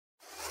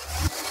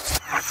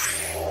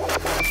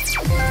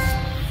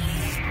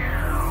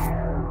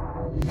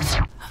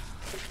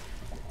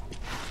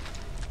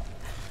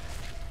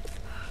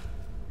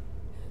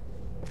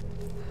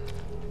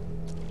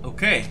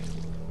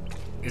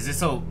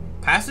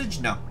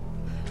passage? No.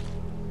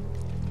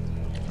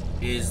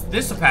 Is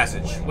this a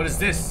passage? What is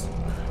this?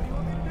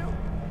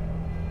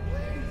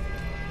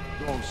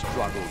 Don't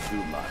struggle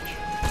too much.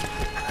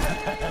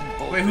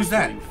 Wait, who's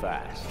that?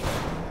 Fast.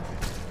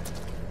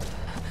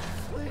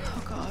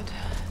 Oh God.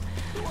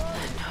 No.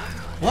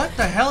 What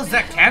the hell is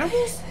that?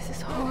 Cannibals? This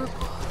is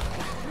horrible.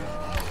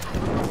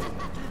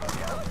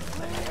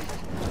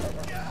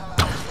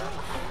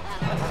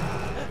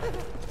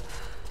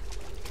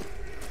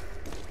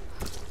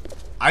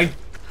 I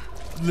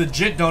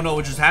legit don't know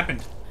what just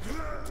happened.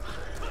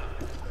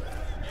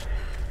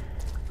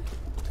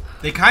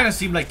 They kind of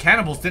seemed like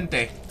cannibals, didn't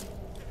they?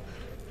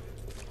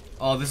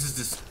 Oh, this is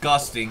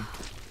disgusting.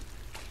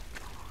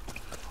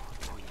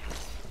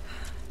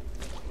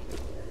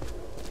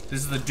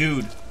 This is the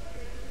dude.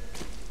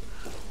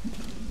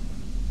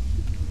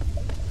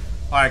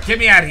 Alright, get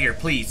me out of here,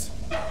 please.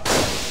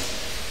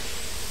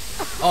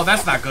 Oh,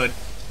 that's not good.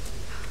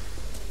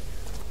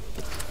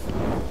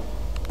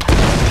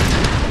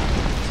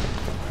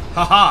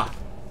 Haha.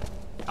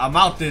 I'm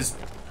out this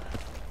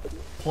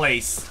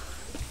place.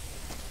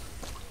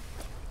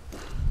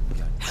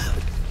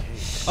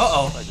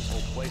 Uh-oh. This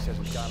whole place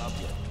hasn't gone up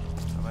yet.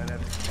 I might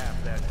have to tap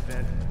that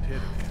vent in the pit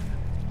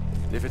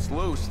again. If it's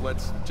loose,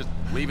 let's just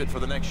leave it for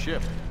the next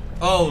ship.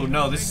 Oh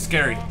no, this is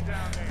scary.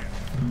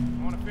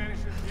 Want to finish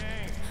this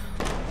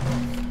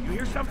game? You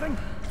hear something?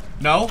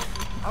 No?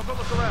 I'll go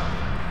look around.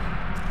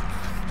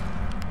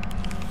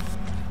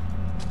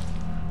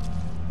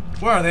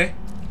 Where are they?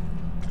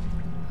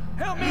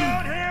 Help me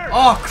out here!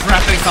 Oh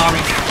crap, they saw me.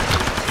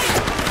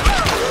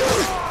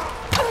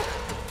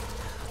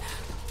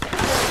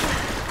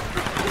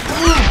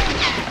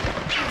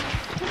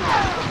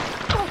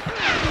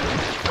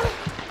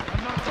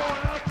 I'm not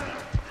going out there.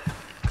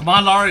 Come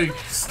on, Laurie,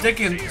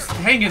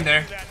 hang in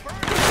there.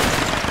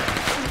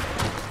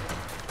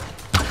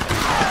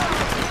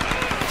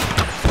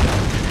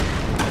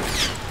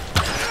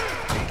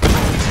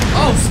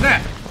 Oh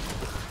snap!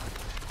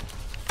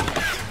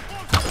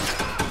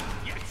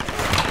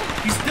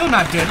 He's still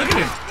not dead. Look at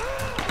him.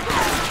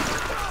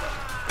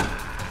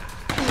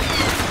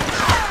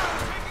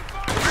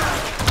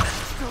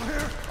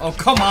 Oh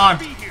come on!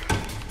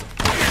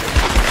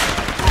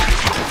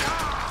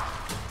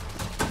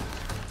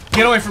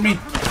 Get away from me!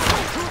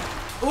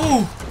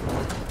 Ooh!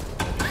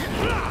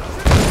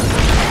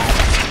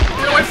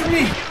 Get away from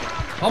me!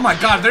 Oh my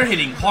god, they're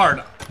hitting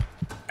hard.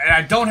 And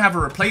I don't have a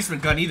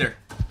replacement gun either.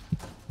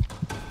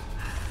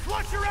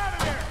 Flush her out of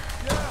there!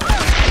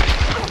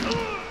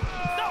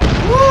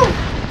 Woo!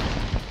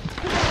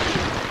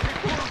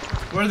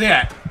 Where are they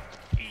at?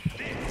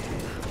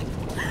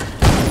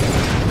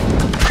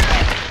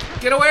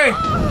 Get away!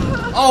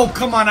 Oh,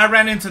 come on, I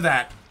ran into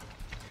that.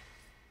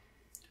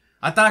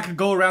 I thought I could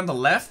go around the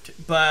left,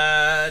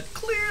 but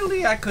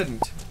clearly I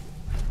couldn't.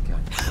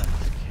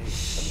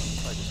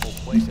 This whole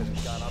place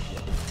hasn't gone up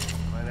yet.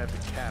 Might have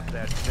to tap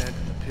that vent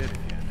in the pit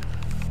again.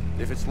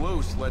 If it's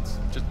loose, let's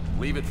just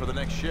leave it for the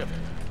next ship.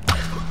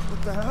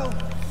 What the hell?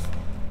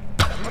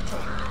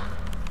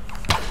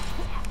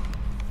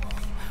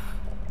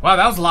 Wow,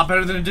 that was a lot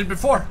better than it did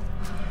before.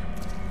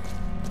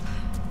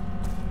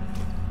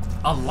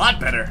 A lot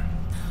better.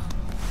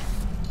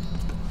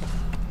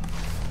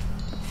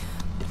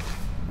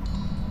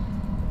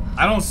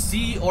 I don't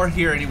see or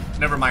hear any.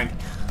 Never mind.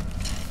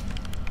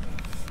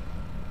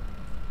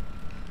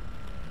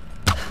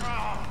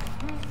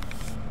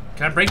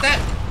 Can I break that?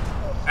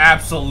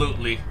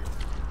 Absolutely.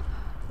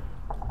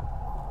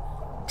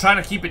 I'm trying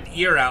to keep an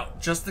ear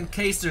out just in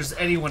case there's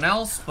anyone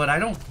else, but I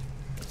don't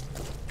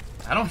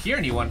hear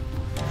anyone.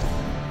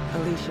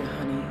 Alicia,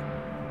 honey,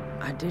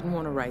 I didn't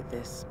want to write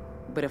this,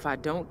 but if I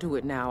don't do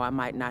it now, I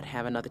might not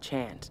have another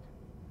chance.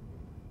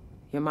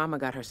 Your mama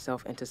got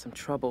herself into some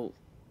trouble,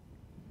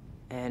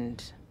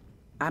 and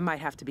I might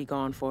have to be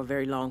gone for a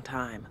very long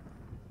time.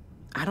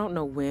 I don't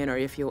know when or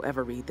if you'll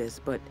ever read this,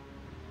 but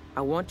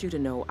I want you to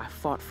know I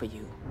fought for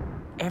you.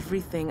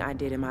 Everything I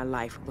did in my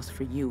life was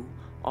for you.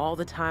 All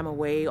the time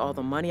away, all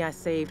the money I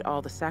saved,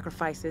 all the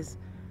sacrifices.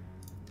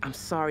 I'm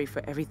sorry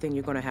for everything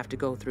you're gonna have to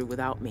go through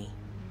without me.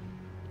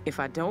 If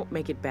I don't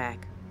make it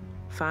back,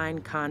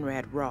 find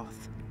Conrad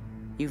Roth.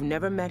 You've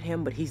never met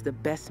him, but he's the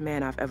best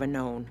man I've ever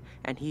known,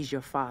 and he's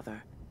your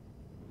father.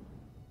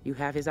 You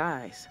have his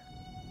eyes.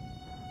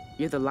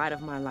 You're the light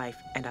of my life,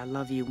 and I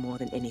love you more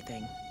than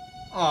anything.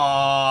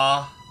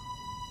 Aww.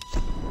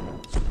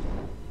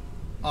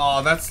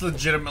 Aw, that's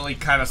legitimately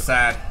kind of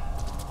sad.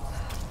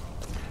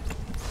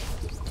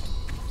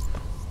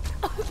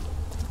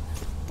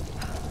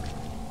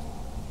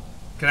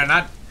 Can I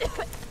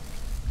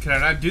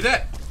not do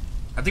that?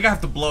 I think I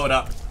have to blow it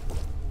up.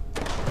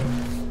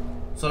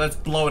 So let's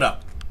blow it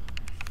up.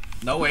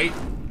 No, wait.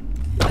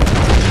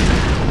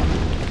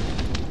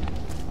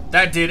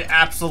 That did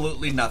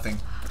absolutely nothing.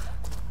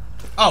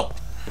 Oh,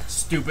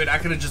 stupid. I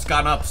could have just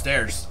gone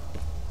upstairs.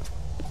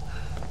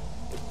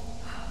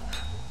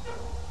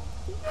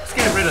 Let's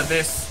get rid of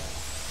this.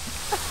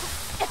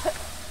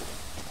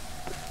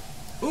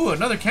 Ooh,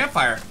 another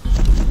campfire.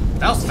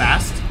 That was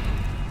fast.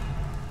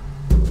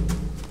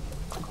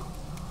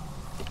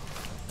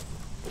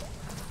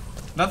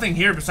 Nothing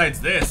here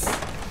besides this.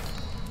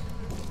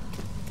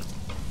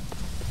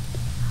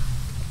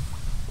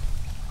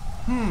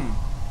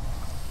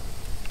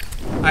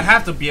 I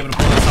have to be able to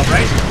pull this up,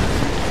 right?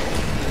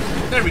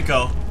 There we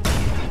go.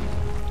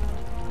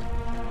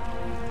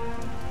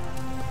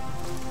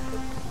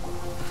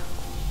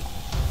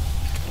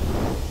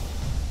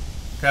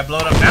 Can I blow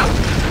it up now?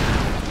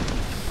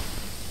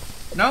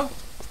 No?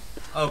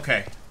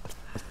 Okay.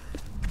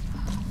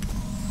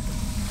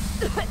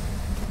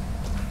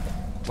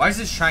 Why is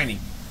this shiny?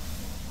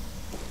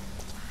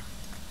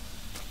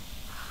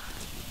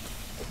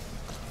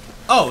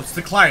 Oh, it's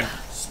the climb.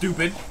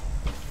 Stupid.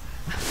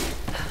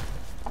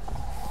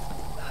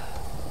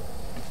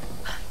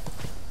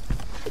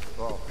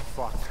 Oh,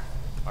 fuck.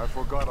 I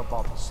forgot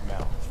about the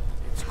smell.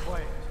 It's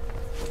quiet.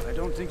 I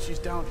don't think she's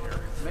down here.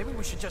 Maybe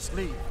we should just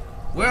leave.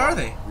 Where are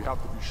they? We have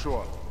to be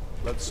sure.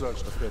 Let's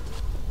search the pit.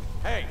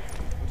 Hey,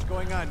 what's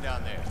going on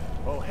down there?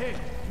 Oh, hey,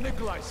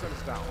 Nikolai sent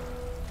us down.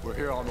 We're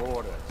here on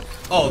order.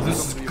 Oh,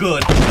 this is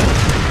good.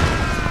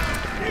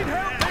 Need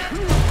help!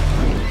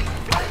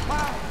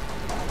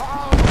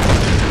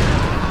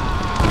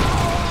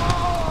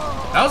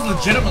 That was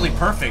legitimately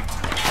perfect.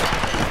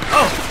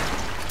 Oh!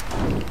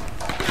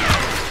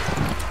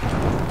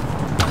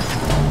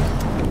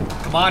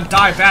 Come on,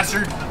 die,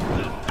 bastard!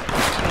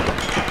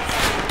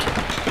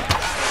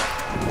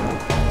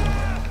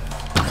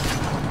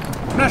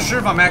 I'm not sure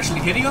if I'm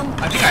actually hitting him.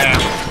 I think I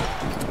am.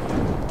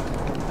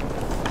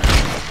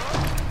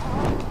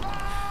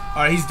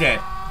 Alright, he's dead.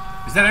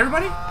 Is that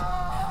everybody?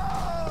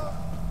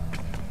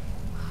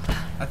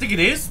 I think it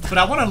is, but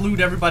I want to loot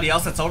everybody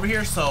else that's over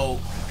here, so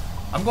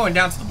I'm going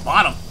down to the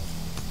bottom.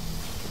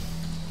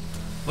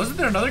 Wasn't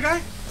there another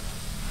guy?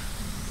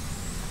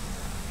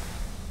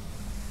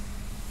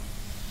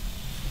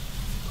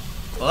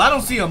 Well, I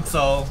don't see him,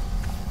 so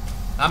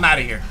I'm out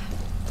of here.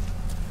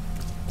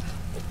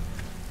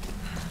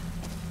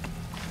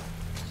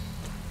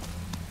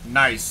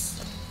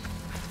 Nice.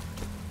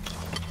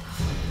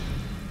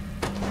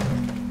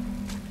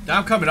 Now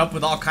I'm coming up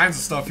with all kinds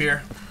of stuff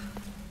here.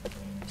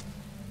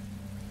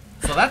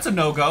 So that's a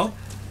no-go.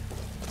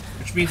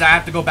 Which means I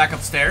have to go back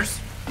upstairs.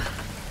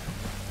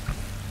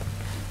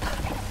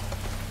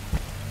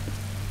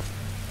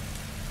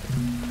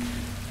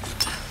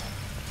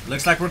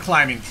 Looks like we're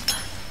climbing.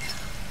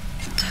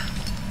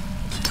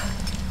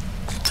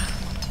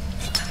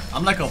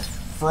 I'm like a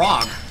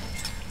frog.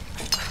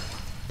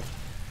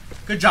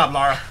 Good job,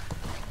 Lara.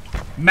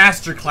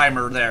 Master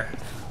climber there.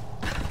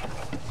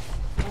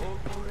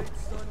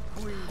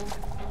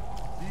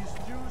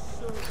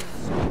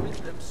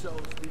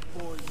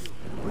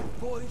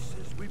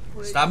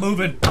 Stop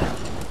moving.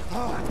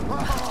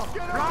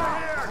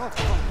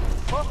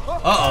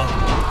 Uh-oh.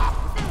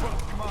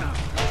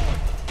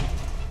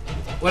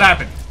 What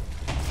happened?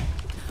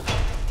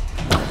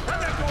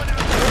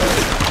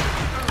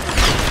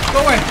 Go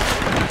away.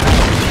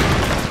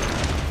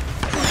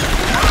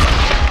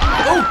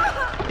 Oh!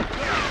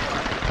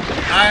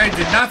 I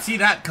did not see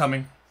that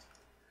coming.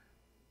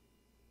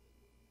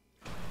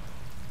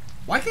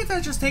 Why can't I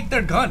just take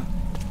their gun?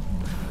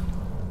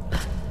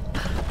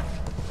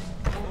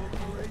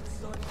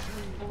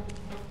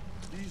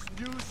 These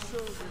new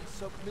servants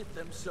submit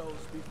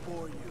themselves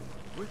before you.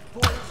 With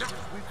voices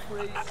we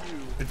praise you.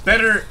 It's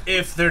better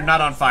if they're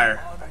not on fire.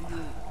 Honor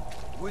you.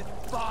 With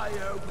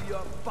fire we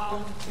are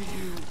bound to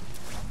you.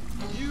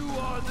 You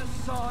are the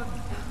sun.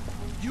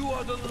 You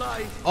are the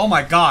light. Oh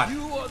my god.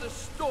 You are the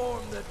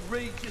storm that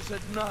rages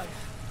at night.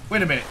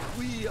 Wait a minute.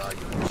 We are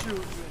your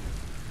children.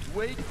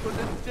 Wait for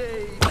the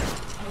day.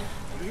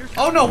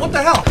 Oh no, what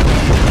the hell?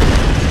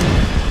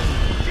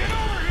 Get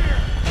over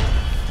here!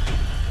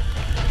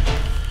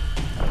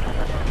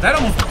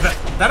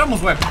 That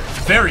almost went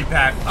very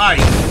bad. Aye,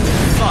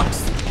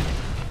 sucks.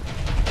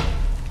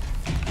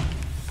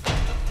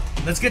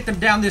 Let's get them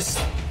down this.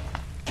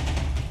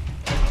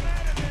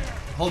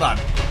 Hold on.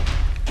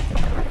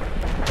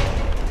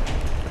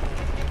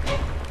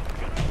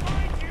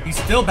 He's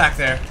still back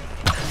there.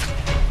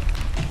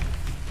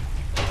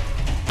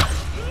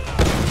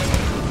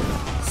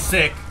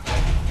 Sick.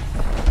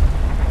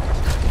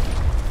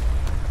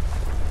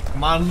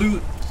 Come on,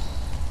 loot.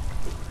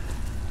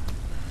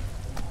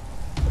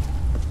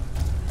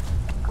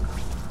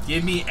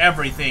 Give me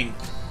everything.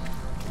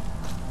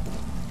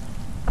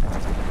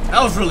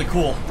 That was really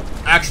cool.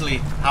 Actually,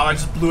 how I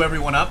just blew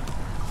everyone up.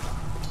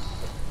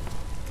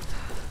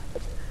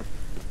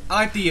 I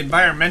like the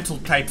environmental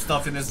type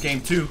stuff in this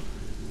game too.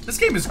 This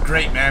game is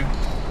great, man.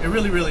 It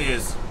really, really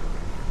is.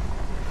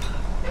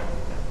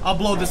 I'll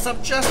blow this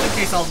up just in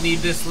case I'll need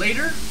this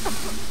later.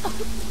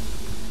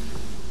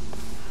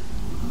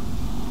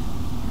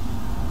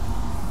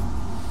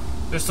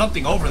 There's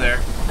something over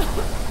there.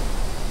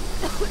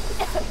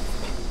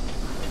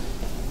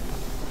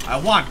 I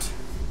want.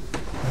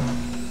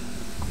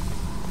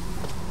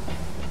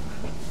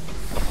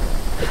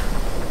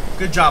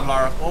 Good job,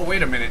 Lara. Oh,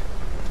 wait a minute.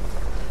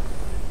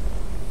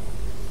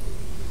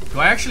 Do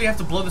I actually have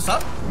to blow this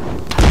up?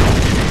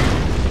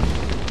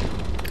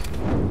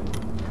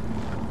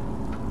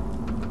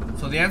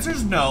 So the answer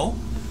is no.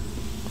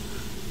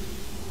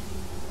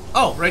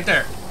 Oh, right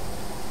there.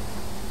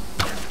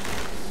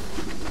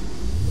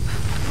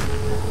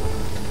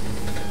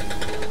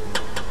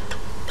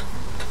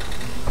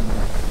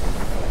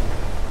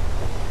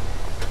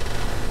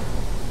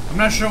 I'm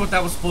not sure what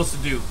that was supposed to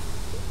do.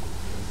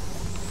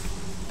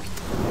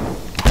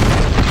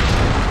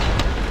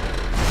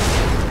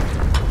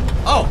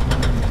 Oh,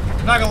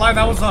 I'm not gonna lie,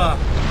 that was a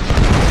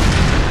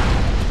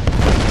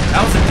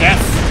guess.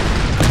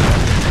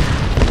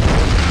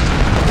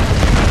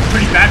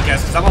 Pretty bad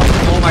guess, because I'm about to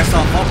blow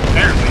myself up,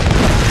 apparently.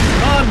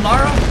 Come on,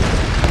 Lara.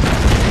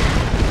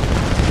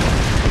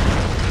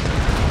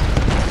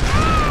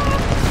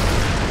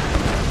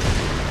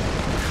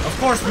 Of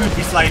course we would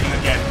be sliding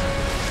again.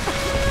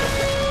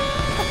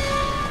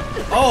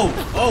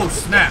 Oh,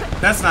 snap.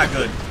 That's not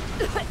good.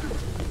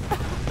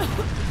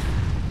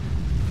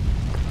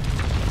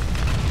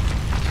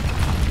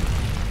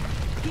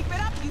 Keep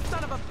it up, you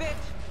son of a bitch.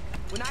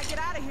 When I get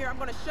out of here, I'm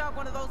gonna shove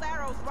one of those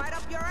arrows right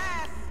up your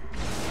ass.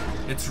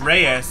 It's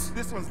Reyes.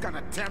 This one's got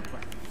a temper.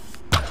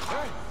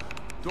 Hey,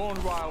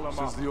 don't rile him up.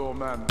 This is the old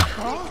man.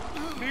 Huh?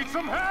 Need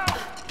some help?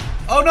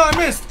 Oh no, I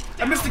missed.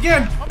 I missed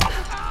again.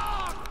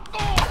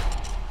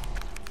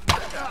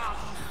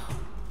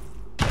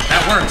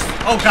 That works.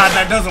 Oh god,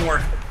 that doesn't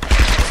work.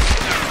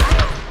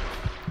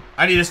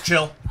 I need to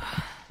chill.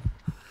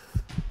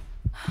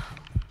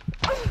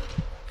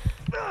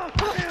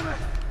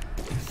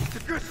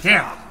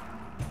 Damn.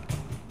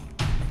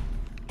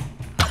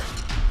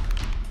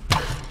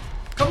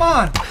 Come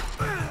on.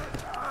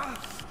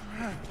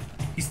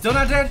 He's still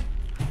not dead?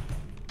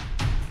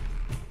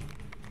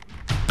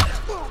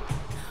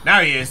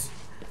 Now he is.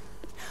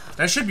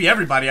 That should be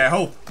everybody, I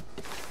hope.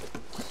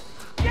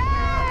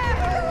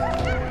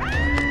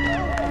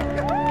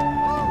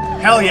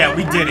 Hell yeah,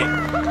 we did it.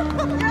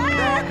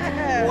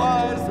 That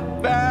was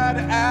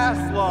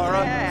badass,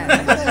 Lara.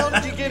 How the hell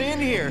did you get in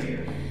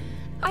here?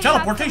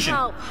 Teleportation.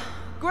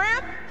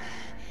 Grip?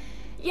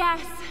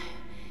 Yes.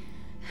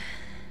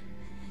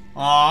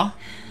 Aw.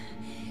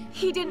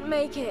 He didn't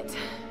make it.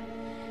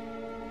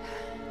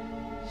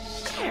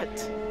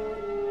 Shit.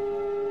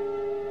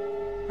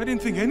 I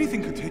didn't think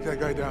anything could take that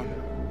guy down.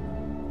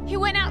 He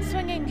went out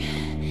swinging.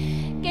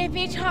 Gave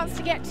me a chance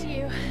to get to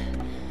you.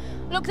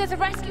 Look, there's a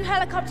rescue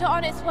helicopter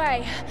on its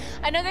way.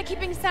 I know they're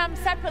keeping Sam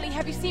separately.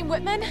 Have you seen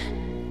Whitman?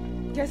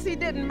 Guess he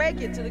didn't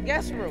make it to the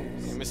guest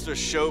rooms. Mr.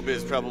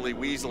 Showbiz probably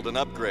weaseled an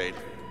upgrade.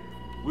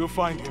 We'll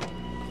find him.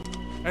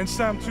 And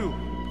Sam too.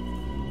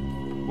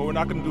 But we're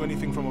not gonna do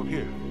anything from up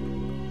here.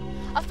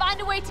 I'll find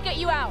a way to get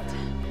you out.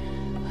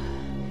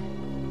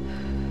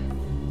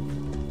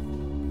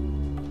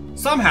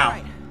 Somehow.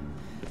 Right.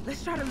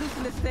 Let's try to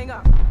loosen this thing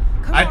up.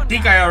 I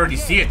think I already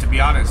see it, to be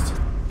honest.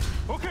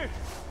 Okay,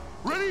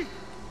 ready?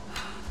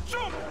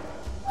 Jump!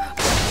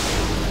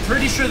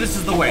 Pretty sure this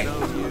is the way. No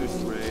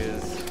use,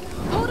 Reyes.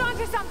 Hold on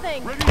to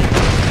something. Ready?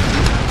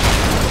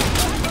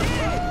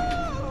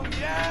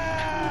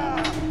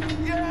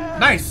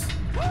 Nice.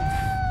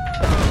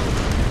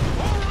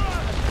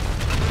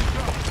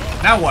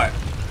 Now what?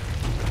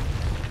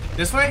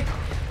 This way?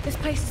 This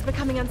place is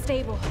becoming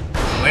unstable.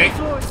 Wait. The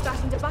floor is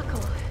starting to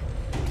buckle.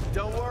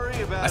 Don't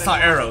worry about it. I saw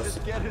arrows.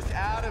 Just get us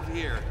out of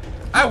here.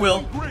 I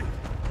will. Great.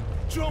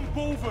 Jump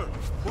over.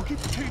 We'll keep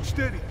the cage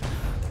steady.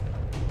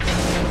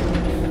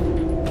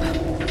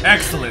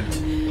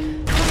 Excellent.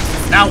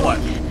 Now what?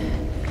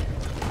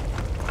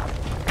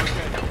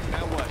 Okay,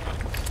 now what?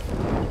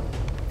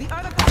 The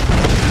other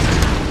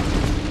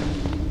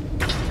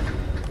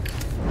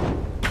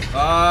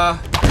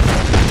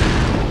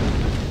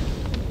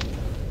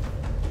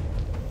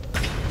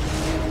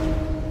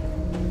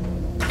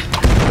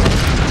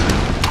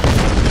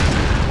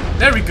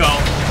There we go.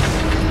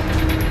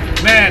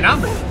 Man,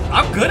 I'm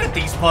good at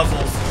these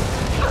puzzles.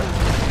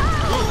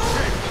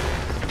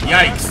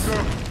 Yikes.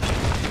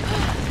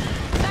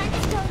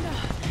 Thanks, Jonah.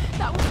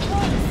 That was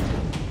close.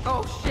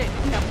 Oh shit,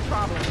 we have a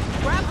problem.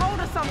 Grab hold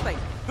of something.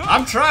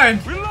 I'm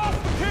trying. We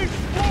lost the cage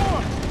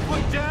floor!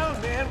 Put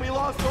down, man. We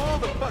lost all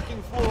the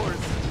fucking floors.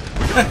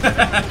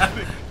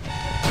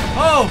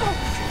 Oh,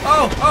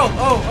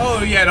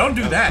 yeah, don't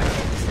do that.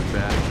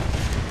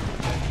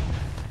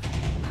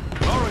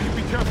 Lara, you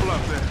be careful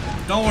out there.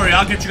 Don't worry,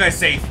 I'll get you guys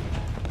safe.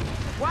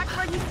 Watch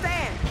where you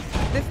stand.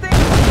 This thing.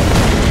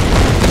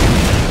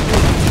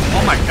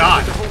 Oh my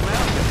god.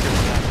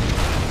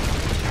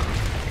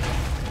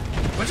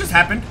 What just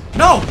happened?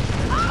 No!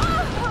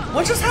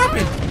 What just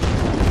happened?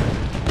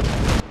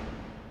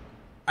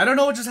 I don't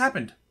know what just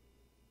happened.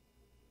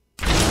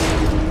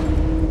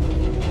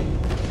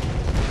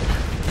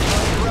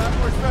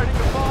 We're starting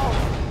to fall.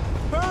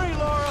 Hurry,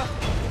 Lara.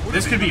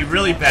 This could be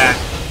really bad.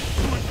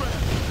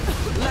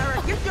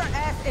 Lara, get your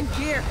ass in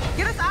gear.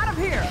 Get us out of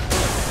here.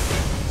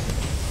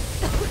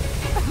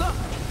 Look,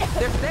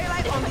 there's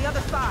daylight on the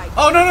other side.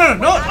 Oh, no.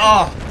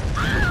 Oh,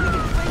 We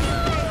can swing this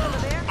thing over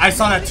there. I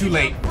saw that too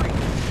late.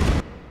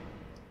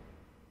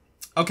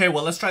 Okay,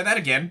 well, let's try that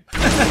again.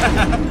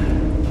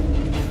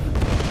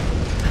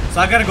 So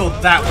I gotta go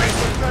that way.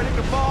 We're starting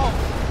to fall.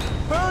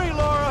 Hurry,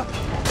 Lara.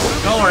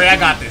 Don't worry, I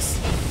got this.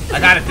 I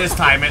got it this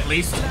time, at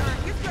least. Lara,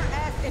 get your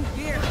ass in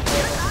gear.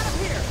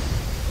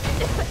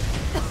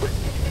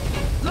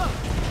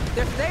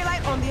 There's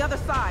daylight on the other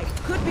side.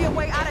 Could be a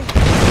way out of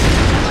here.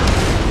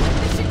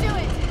 This should do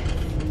it.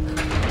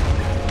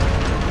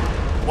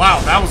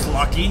 Wow, that was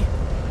lucky.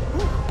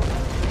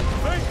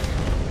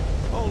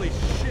 Holy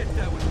shit,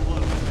 that was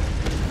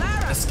close.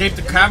 Lara, Escape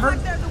the it looks cavern?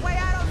 like there's a way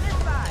out on this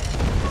side.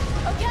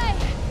 Okay,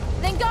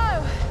 then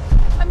go.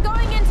 I'm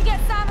going in to get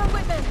Sam and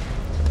Whitman.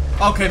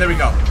 Okay, there we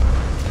go.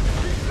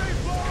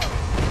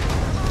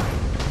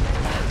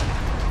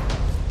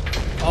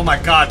 Oh my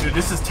god, dude,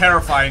 this is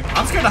terrifying.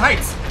 I'm scared of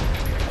heights.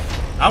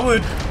 I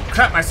would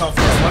crap myself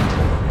for this one.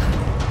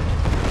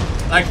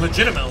 Like,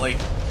 legitimately.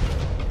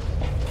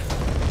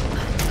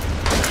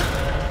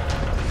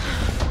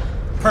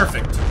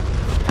 Perfect.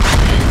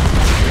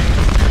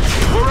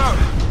 We're out,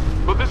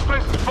 but this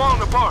place is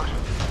falling apart.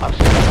 I've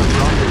set up a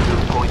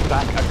rendezvous point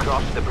back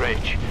across the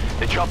bridge.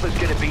 The chopper's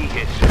gonna be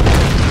here soon.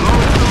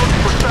 Laura's still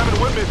looking for Sam and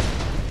Whitman.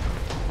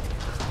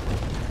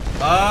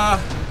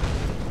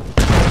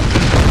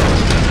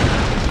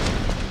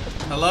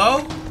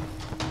 Hello?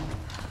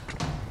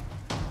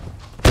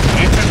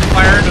 Enter the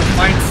fire to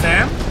find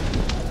Sam?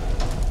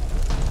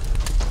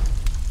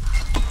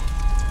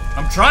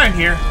 I'm trying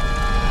here.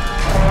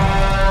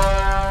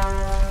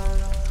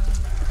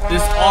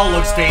 This all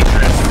looks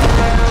dangerous.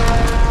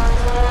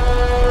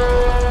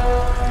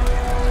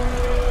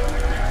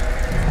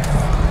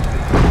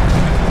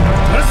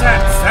 What is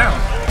that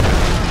sound?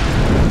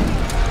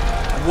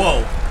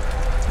 Whoa.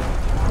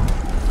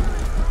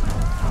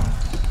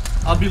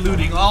 I'll be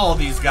looting all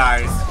these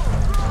guys.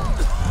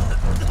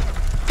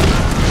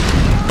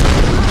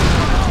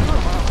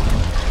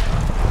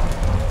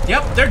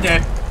 Yep, they're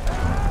dead.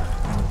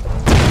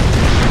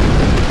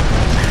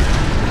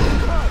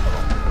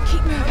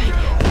 Keep moving.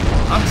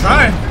 I'm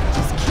trying.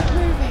 Just keep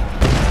moving.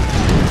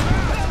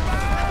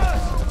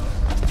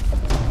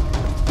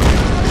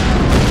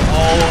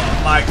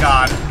 Oh my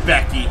god,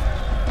 Becky.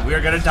 We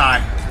are gonna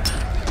die.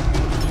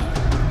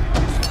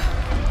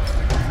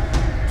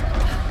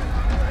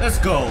 Let's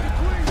go.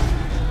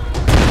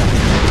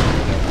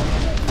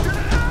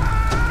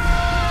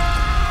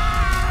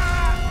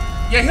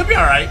 Yeah, he'll be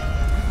alright.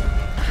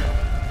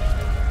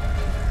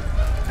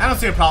 I don't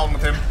see a problem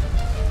with him.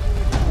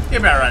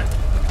 He'll be alright.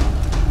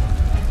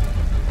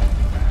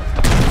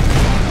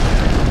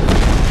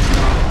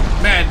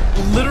 Man,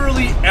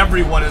 literally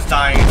everyone is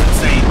dying. It's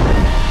insane.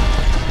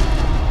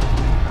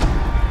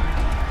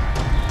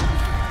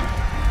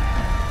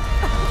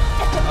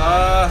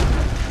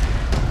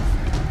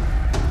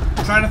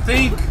 I'm trying to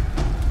think.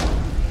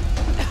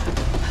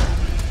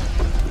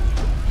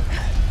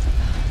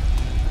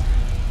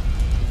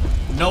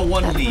 No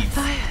one leaves.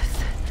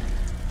 Matthias.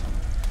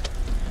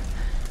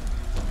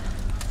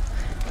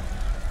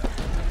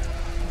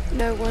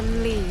 No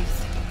one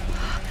leaves.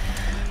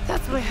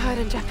 That's what I heard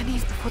in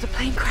Japanese before the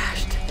plane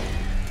crashed.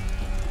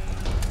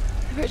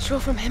 The ritual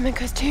from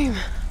Himiko's tomb.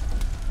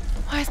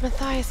 Why is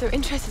Matthias so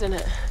interested in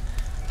it?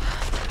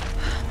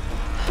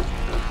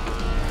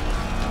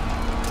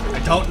 I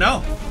don't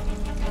know.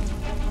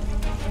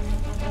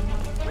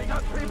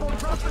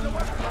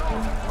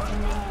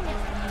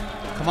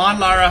 Come on,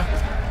 Lara.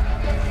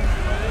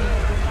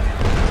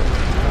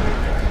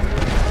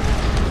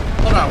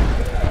 Hold on.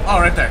 Oh,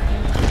 right there.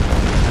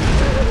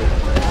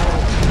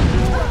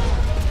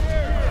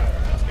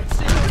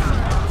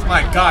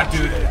 My god,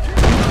 dude.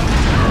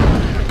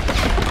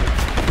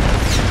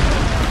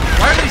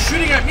 Why are they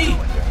shooting at me?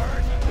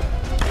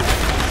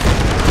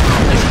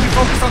 They should be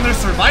focused on their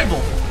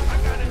survival.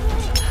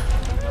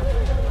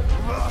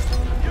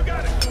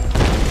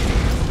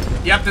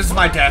 Yep, this is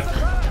my death.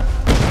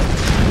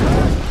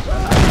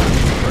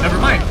 Never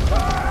mind.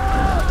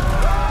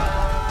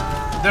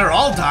 They're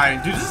all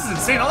dying. Dude, this is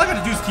insane. All I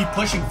gotta do is keep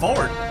pushing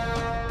forward.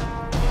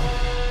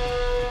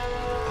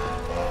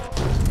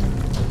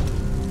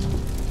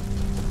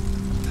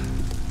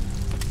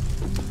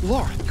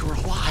 Laura, you're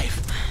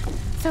alive.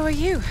 So are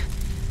you.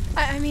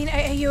 I mean,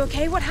 are you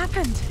okay? What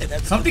happened?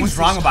 Something's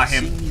wrong about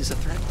him. Seeing me as a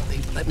threat, they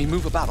let me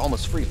move about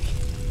almost freely.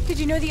 Did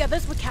you know the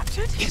others were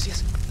captured? Yes,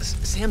 yes.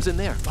 Sam's in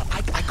there, but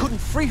I couldn't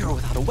free her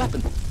without a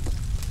weapon.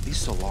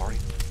 These Solari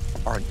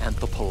are an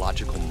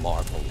anthropological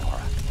marvel,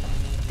 Laura.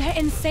 They're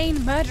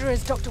insane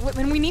murderers, Dr.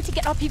 Whitman. We need to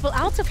get our people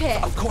out of here.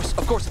 Of course.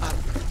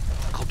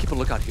 I'll keep a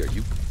lookout here.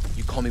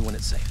 You call me when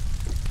it's safe.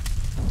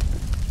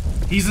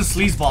 He's a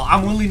sleazeball.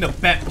 I'm willing to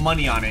bet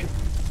money on it.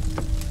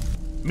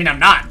 I mean, I'm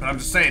not, but I'm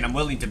just saying I'm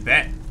willing to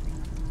bet.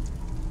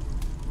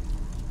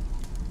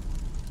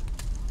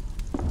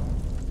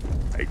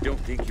 I don't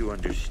think you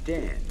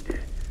understand.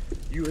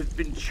 You have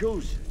been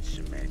chosen,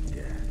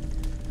 Samantha.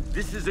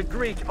 This is a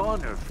great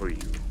honor for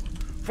you.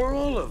 For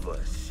all of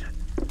us.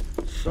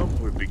 Some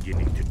were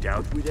beginning to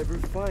doubt we'd ever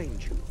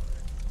find you.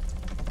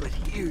 But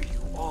here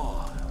you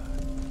are.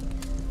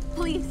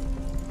 Please.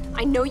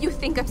 I know you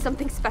think I'm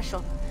something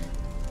special.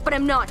 But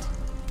I'm not.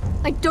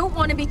 I don't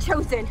want to be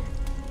chosen.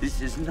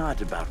 This is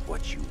not about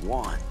what you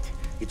want.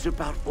 It's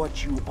about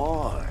what you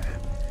are.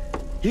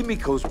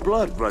 Himiko's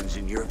blood runs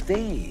in your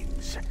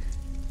veins.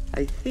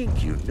 I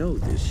think you know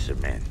this,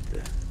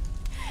 Samantha.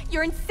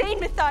 You're insane,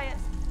 Matthias.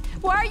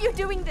 Why are you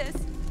doing this?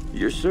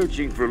 You're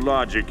searching for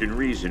logic and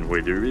reason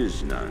where there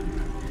is none.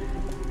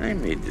 I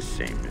made the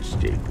same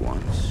mistake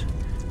once.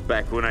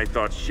 Back when I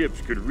thought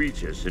ships could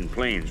reach us and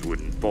planes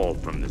wouldn't fall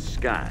from the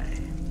sky.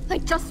 I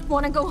just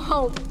want to go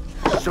home.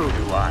 So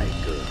do I,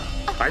 girl.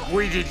 I've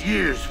waited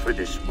years for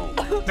this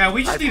moment. Man,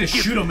 we just need to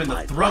shoot him in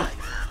the throat.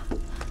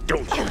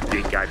 Don't you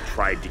think I've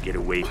tried to get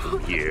away from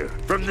here?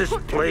 From this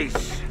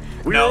place?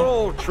 We're No.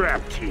 all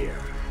trapped here.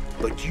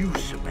 But you,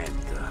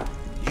 Samantha,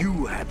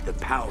 you have the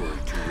power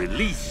to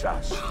release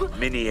us.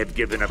 Many have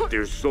given up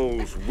their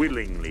souls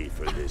willingly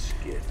for this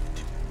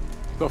gift.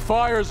 The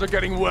fires are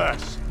getting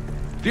worse.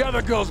 The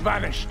other girl's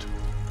vanished.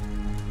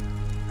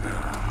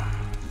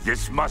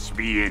 This must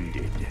be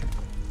ended.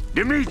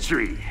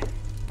 Dimitri,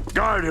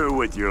 guard her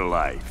with your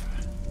life.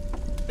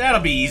 That'll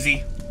be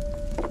easy.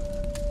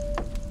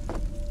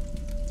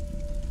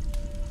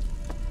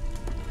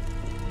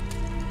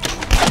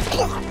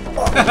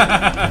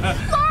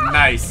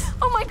 Nice.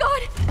 Oh my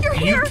god, you're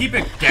Can here! you keep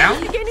it down?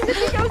 I'm beginning to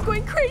think I was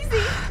going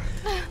crazy.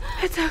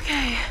 It's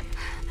okay.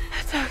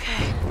 It's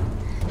okay.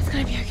 It's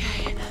gonna be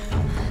okay.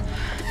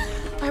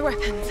 My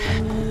weapons.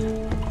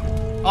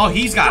 Oh,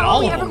 he's got How all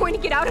are we of ever them. going to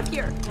get out of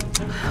here?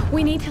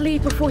 We need to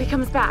leave before he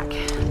comes back.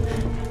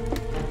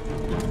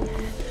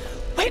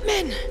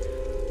 Whitman!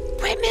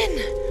 Whitman!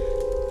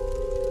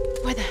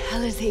 Where the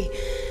hell is he?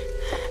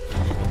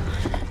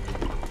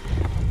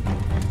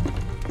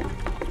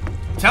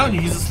 I'm telling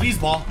you, he's a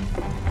sleazeball.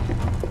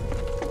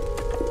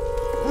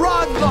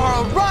 Run,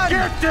 Laura, run!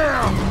 Get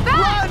down!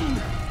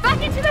 Run!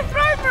 Back into the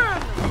throne room!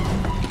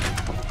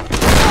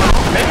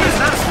 Maybe he's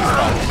not a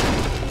sleazeball.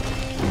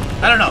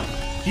 I don't know.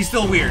 He's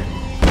still weird.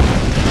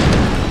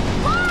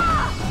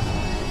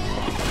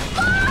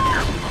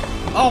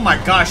 Oh my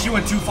gosh, you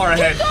went too far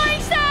ahead. Keep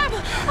going, Sam!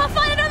 I'll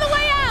find another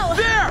way out!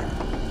 There!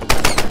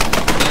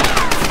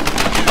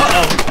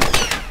 Uh-oh.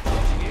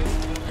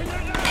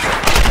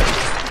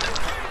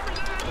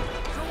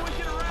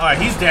 Alright,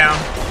 he's down.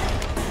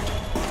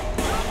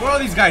 Where are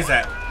these guys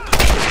at?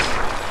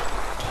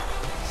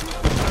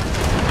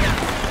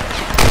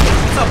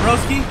 What's up,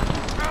 broski?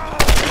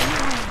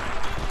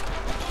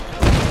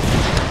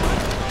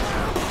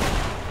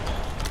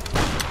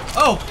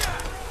 Oh!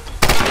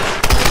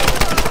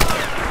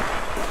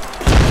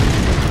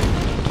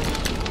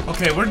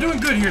 Okay, we're doing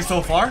good here so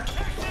far.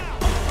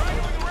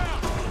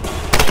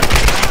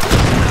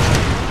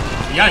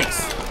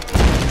 Yikes.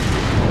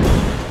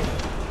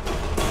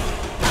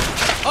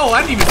 Oh,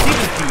 I didn't even see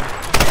this dude.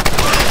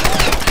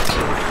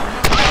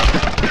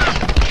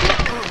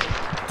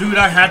 Dude,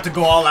 I had to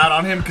go all out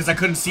on him because I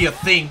couldn't see a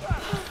thing.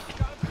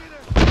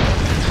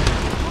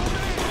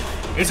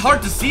 It's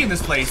hard to see in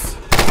this place.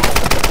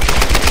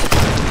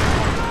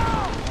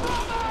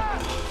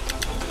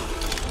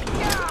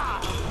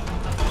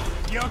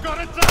 You're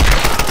gonna die!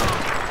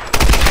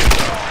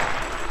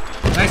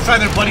 Nice try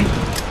there, buddy.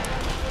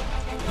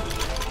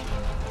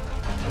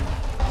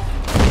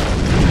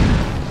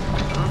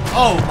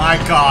 Oh my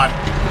god.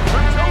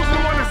 The chosen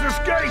one has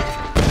escaped!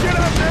 Get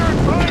out there and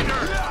find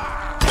her!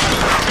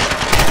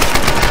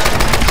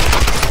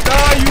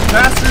 Die, you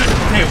bastard!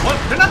 Okay, what?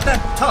 They're not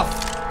that tough.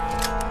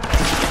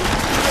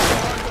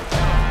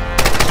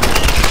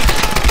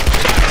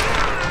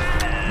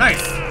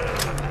 Nice.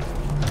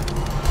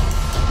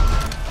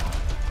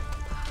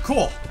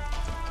 Cool.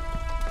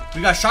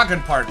 We got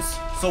shotgun parts.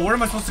 So where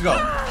am I supposed to go?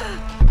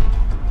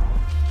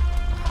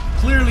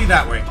 Clearly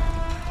that way.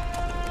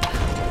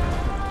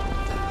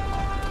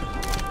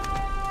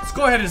 Let's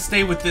go ahead and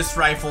stay with this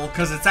rifle,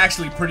 because it's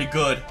actually pretty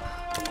good.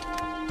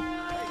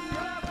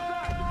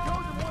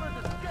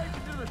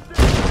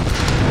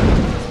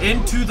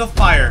 Into the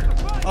fire.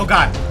 Oh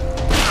god.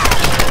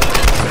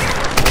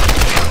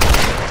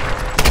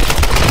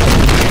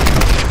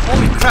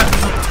 Holy crap,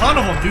 there's a ton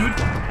of them, dude.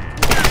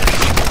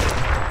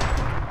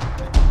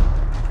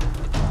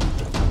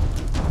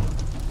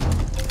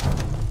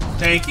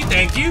 Thank you,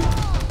 thank you.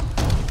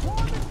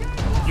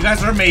 You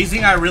guys are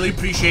amazing, I really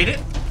appreciate it.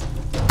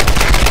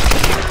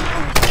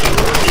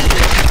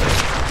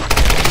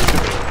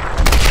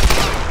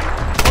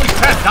 Holy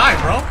crap, die,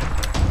 bro.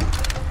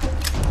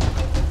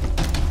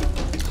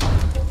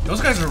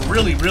 Those guys are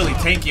really, really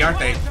tanky, aren't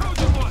they?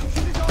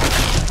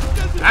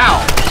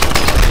 Ow.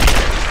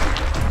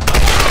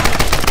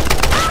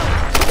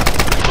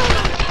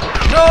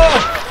 No!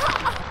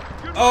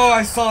 Oh,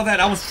 I saw that.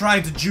 I was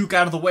trying to juke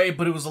out of the way,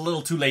 but it was a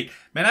little too late.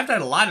 Man, I've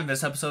done a lot in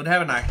this episode,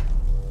 haven't I?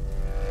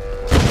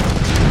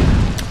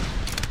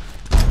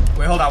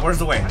 Wait, hold on. Where's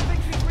the way?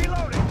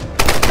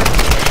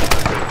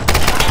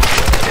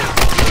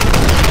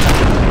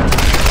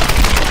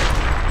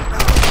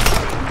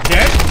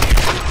 Dead?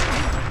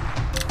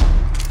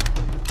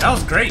 That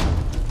was great.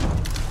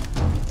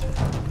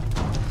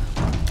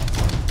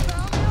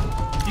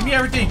 Give me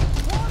everything.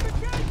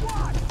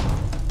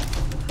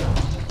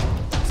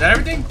 Is that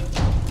everything?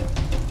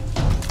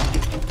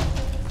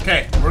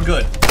 Okay, we're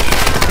good.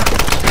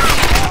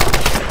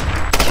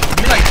 Can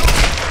you, like,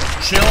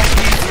 chill,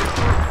 please?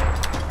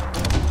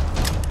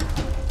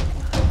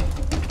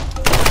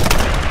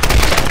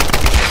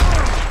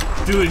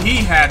 Dude, he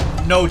had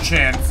no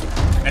chance.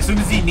 And As soon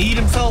as he kneed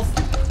himself,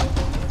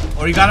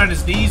 or he got on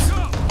his knees,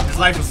 his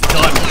life was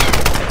done.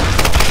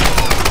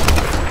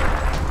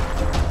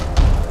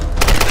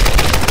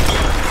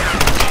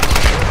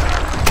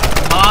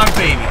 Come on,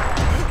 baby.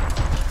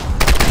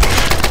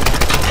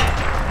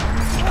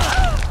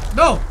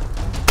 No!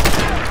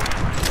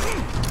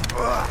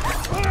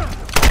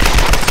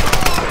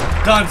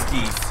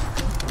 Dunskies.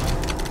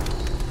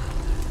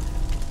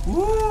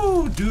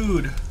 Woo,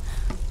 dude.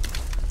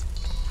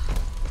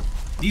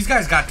 These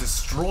guys got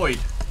destroyed.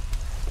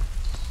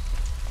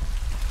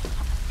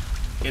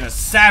 In a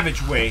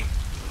savage way.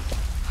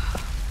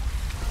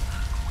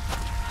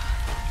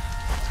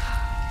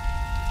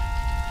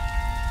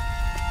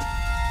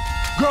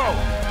 Go!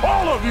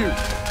 All of you!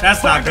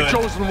 That's not good.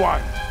 Find the chosen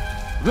one.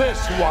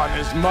 This one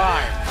is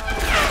mine.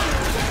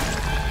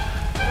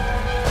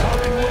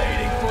 I've been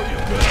waiting for you,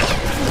 girl.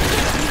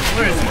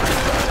 Where is he?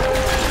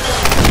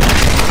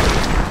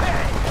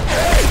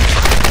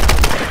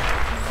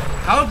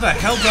 How the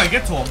hell do I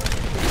get to him?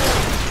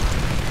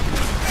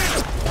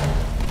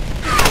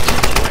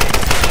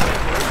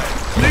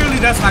 Clearly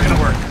that's not gonna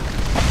work.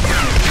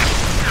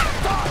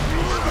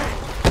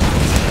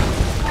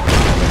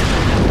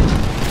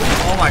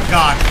 Oh my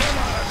god.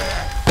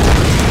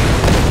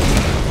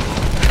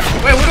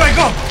 Wait, where do I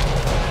go?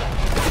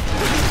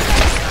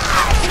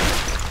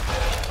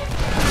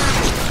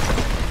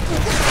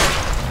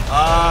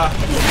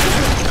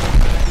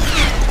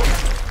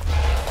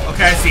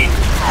 Okay, I see.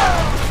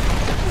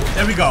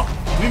 There we go.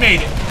 We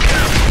made it.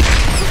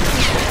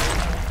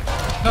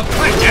 No, come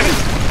on, get it.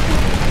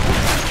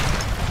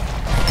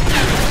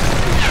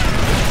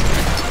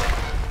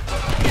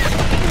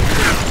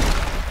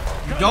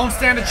 You don't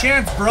stand a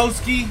chance,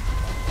 broski.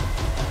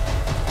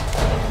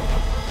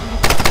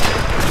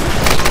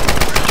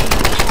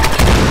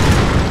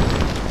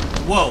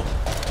 Whoa.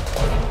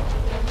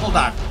 Hold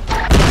on.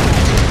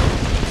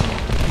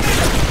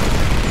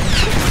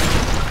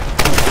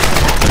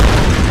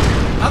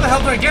 How the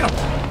hell do I get him?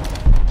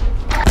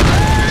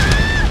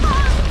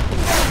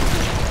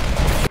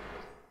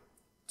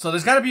 So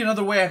there's gotta be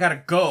another way I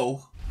gotta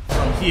go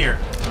from here.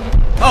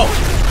 Oh!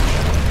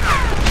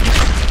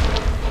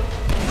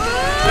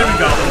 There we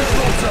go.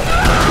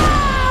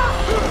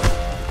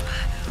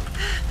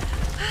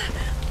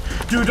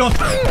 Dude, don't...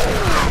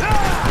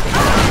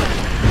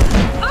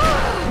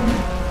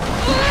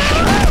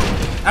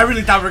 I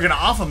really thought we were gonna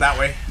off him that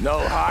way. No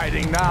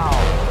hiding now.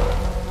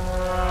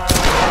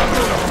 I'm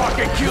gonna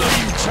fucking kill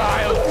you,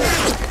 child.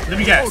 Let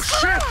me guess. Oh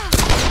shit!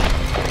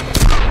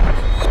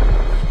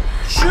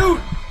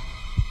 Shoot!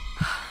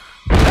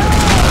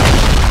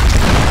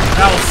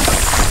 That was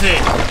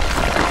sick.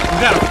 We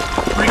got a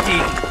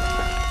freaking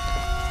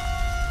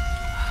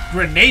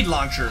grenade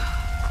launcher.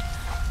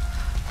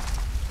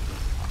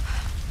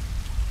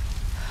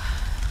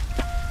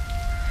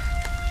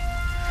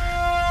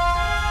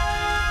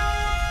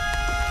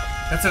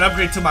 That's an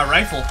upgrade to my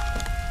rifle.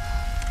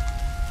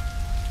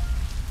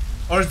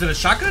 Or is it a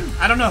shotgun?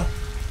 I don't know.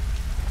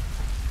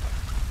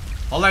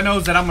 All I know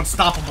is that I'm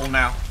unstoppable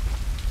now.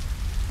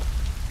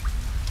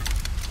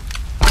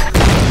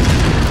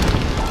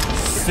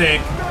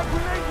 Sick.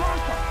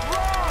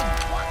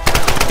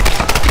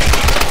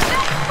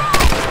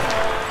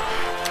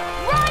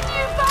 Run,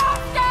 you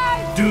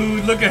bastard!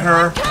 Dude, look at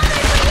her.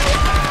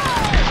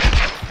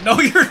 No,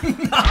 you're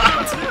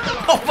not.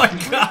 Oh my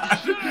god.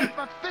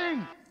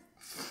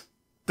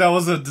 That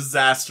was a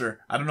disaster.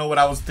 I don't know what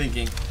I was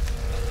thinking.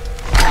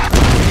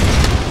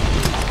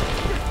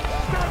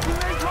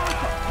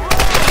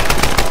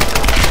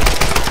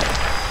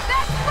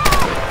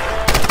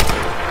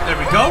 There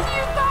we go.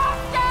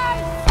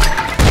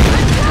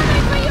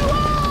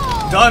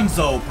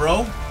 Dunzo,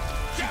 bro.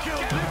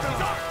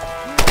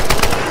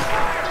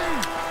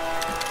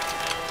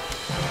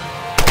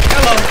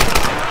 Hello.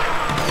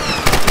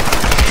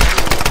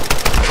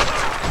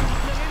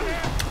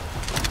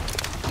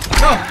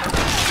 Go.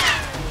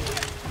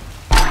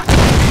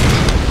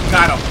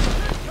 Got him.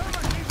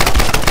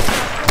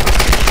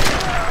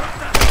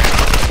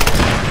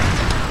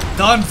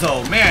 Dunzo,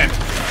 man.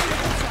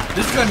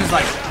 This gun is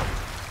like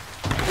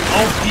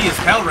OP as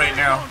hell right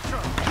now.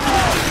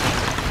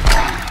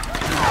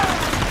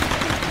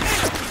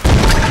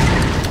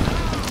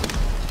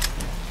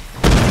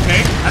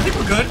 Okay, I think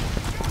we're good.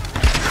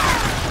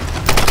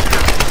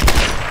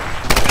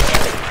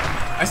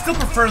 I still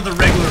prefer the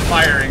regular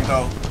firing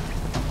though.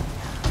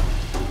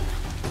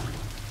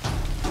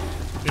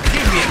 It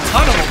gave me a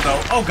ton of them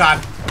though. Oh god.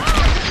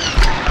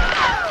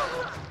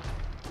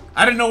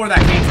 I didn't know where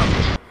that came from.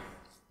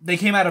 They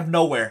came out of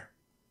nowhere.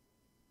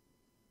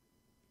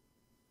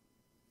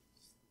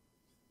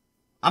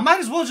 I might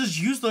as well just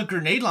use the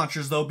grenade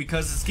launchers though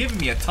because it's giving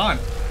me a ton.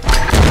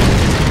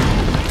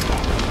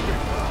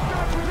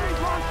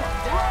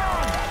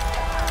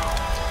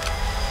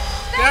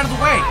 Get out of the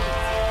way!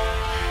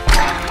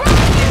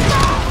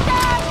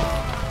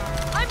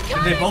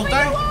 Did they both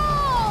die?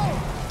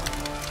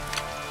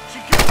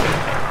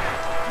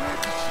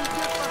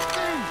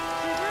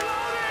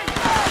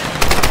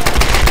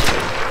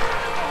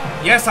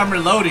 Yes, I'm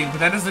reloading, but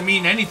that doesn't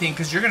mean anything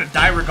because you're gonna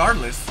die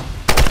regardless.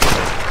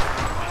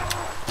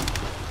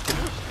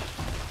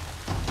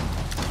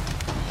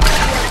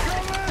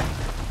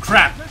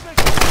 Crap.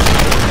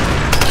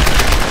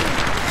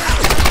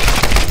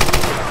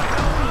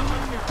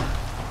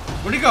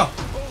 Where'd he go?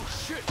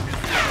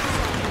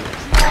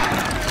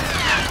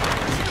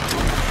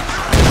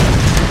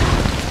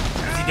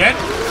 Is he dead?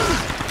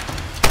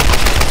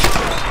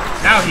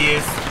 Now he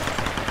is.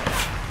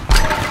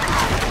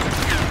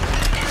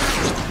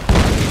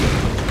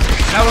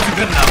 That wasn't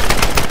good enough.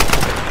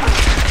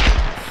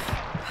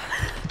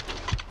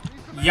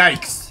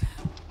 Yikes.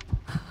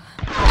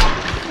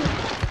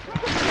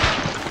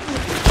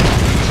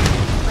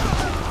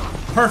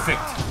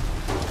 Perfect.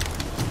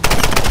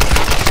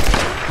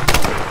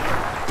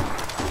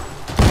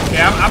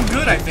 Okay, I'm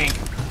good, I think.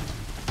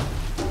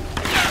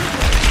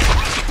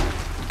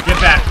 Get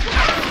back.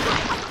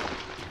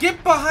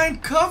 Get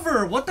behind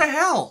cover. What the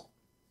hell?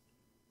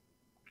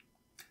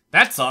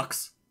 That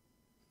sucks.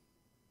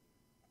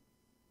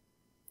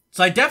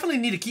 So I definitely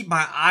need to keep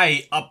my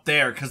eye up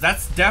there, because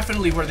that's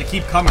definitely where they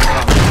keep coming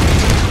from. That's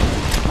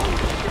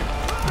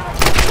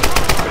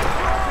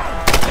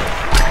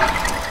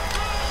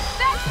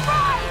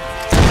right!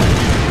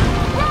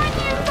 Run,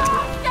 you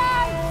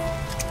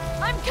bastards!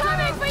 I'm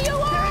coming for you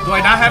all! Do I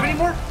not have any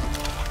more?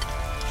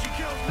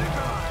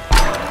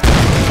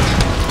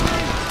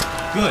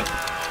 Good.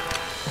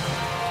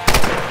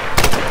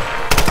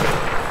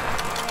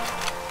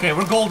 Okay,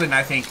 we're golden,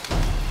 I think.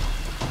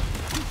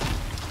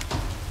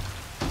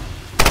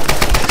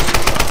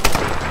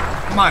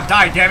 Come on,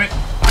 die, damn it.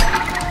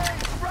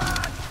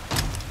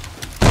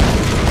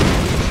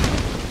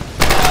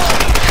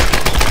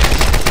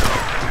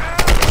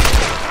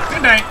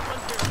 Good night.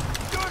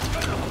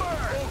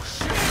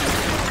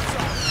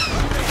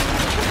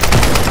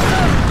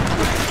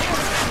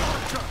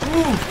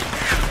 Ooh.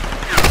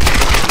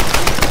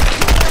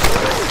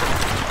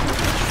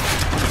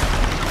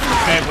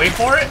 Okay, wait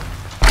for it.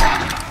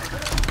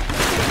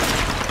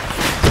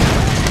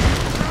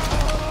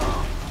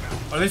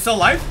 Are they still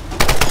alive?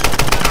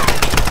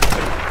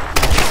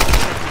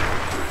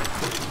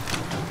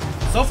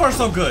 So far,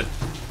 so good.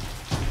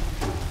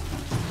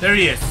 There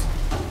he is.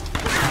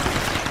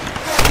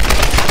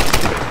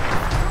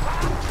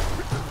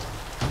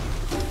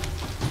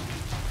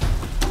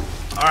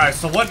 Alright,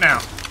 so what now?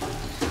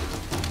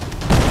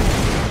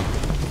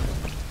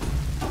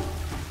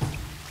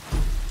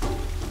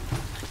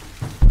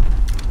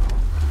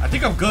 I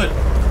think I'm good.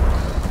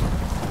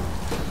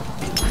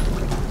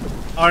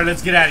 Alright,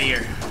 let's get out of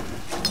here.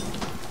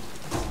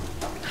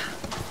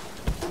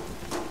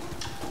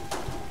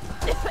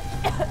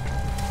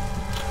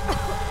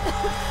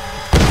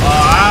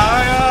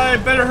 I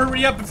better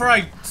hurry up before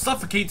I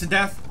suffocate to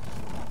death.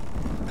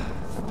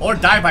 Or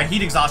die by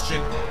heat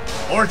exhaustion.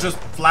 Or just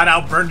flat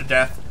out burn to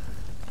death.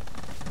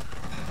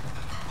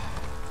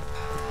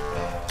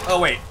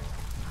 Oh, wait.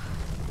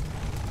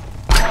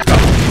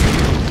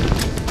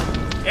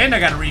 And I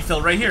got a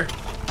refill right here.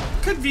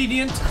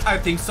 Convenient, I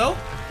think so.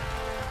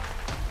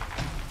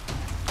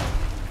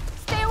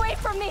 Stay away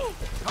from me!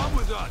 Come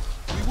with us.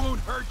 We won't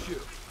hurt you.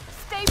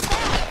 Stay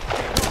back!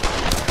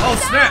 Oh,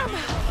 snap!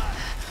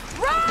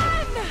 Run!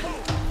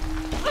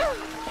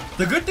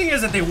 The good thing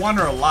is that they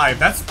wander alive.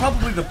 That's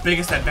probably the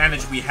biggest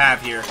advantage we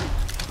have here.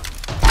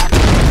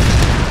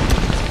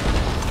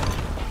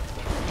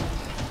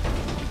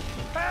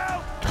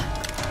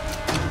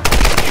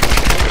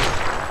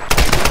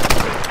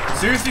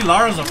 Seriously,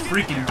 Lara's a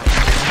freaking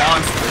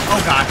monster.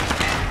 Oh god.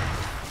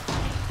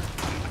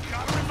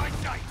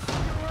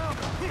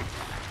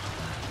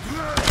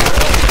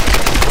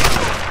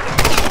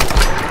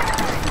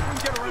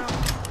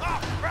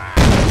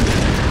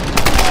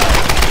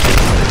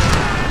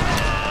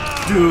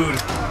 Dude,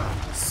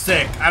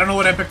 sick. I don't know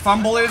what epic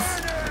fumble is.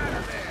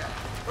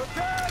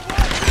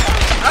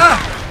 Ah!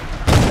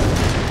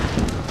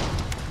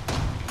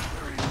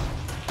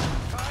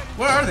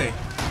 Where are they?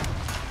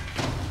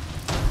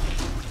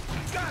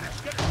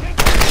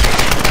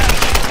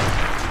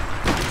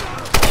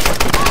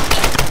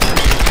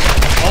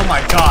 Oh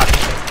my god.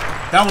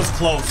 That was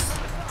close.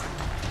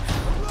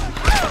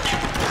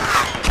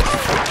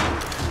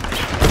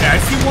 Okay, I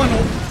see one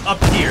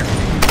up here.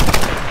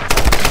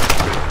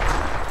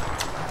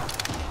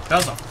 That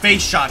was a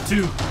face shot,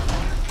 too.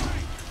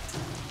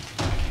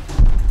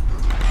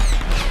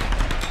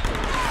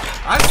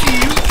 I see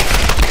you.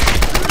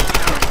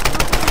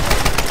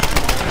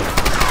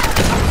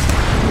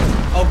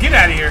 Oh, get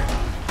out of here.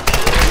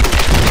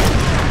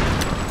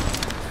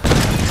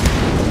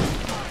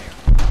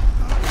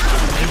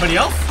 Anybody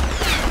else?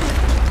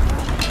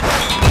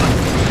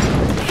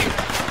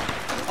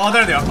 Oh,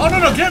 there they are. Oh, no,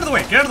 no, get out of the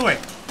way. Get out of the way.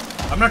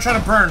 I'm not trying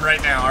to burn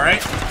right now,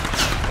 alright?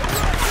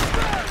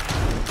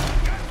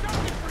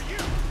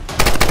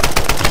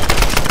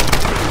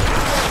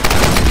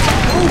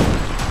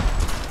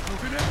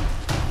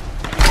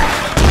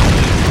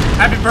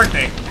 Happy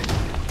birthday.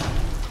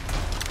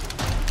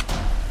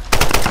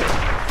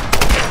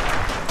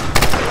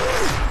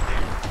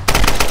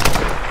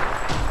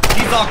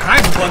 He's all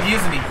kinds of buggy,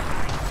 isn't he?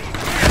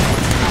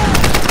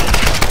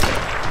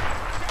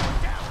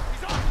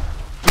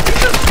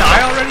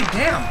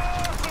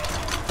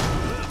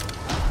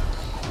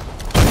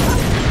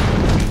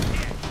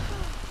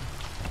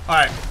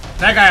 Alright,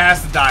 that guy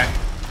has to die.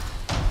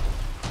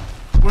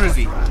 Where is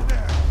he?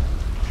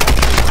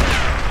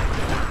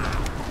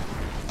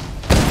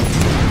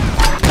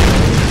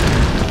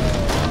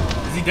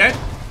 Is he dead?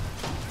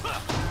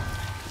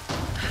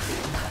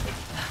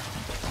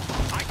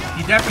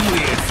 He definitely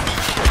is.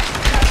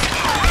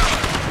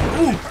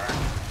 Ooh!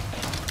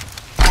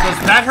 Does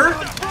that hurt?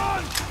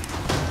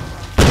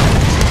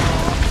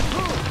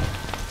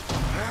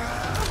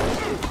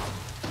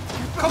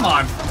 Come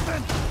on.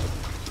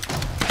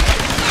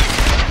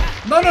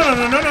 No,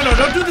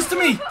 don't do this to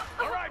me.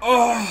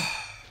 Oh.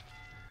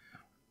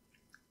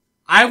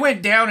 I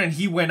went down and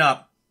he went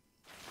up.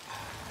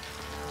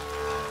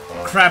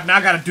 Crap, now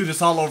I gotta do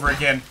this all over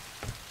again.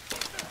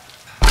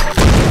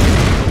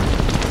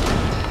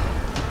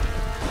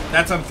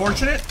 That's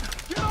unfortunate.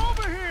 Get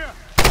over here!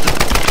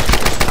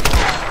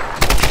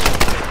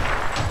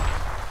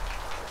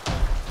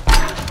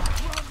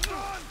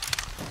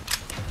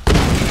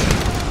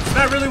 It's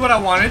not really what I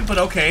wanted, but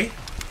okay.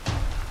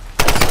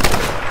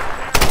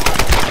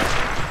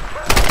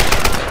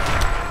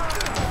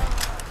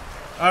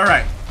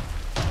 Alright.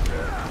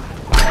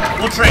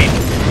 We'll trade.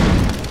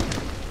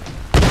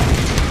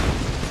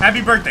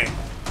 Happy birthday.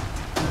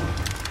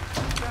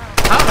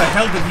 How the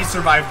hell did he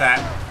survive that?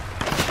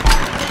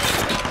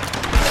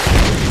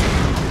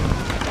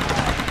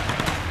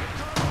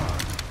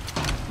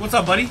 What's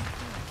up, buddy?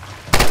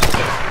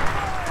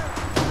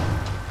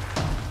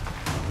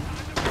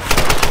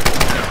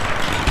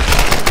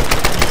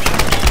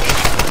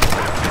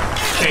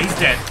 Okay, he's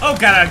dead. Oh,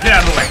 get out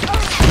of the way.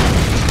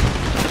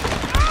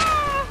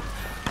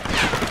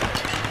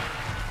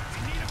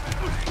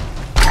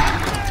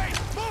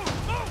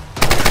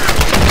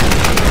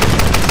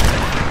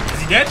 Is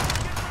he dead?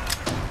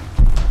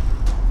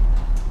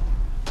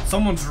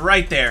 Someone's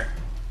right there.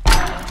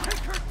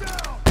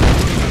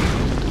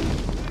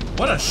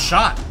 What a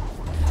shot.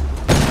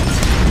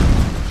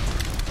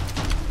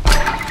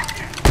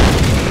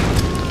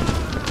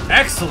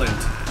 Excellent.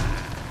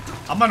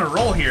 I'm on a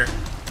roll here.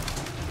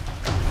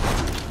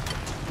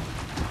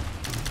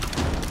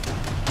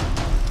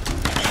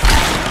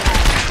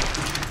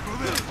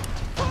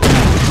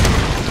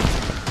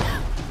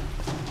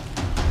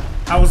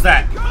 How was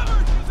that?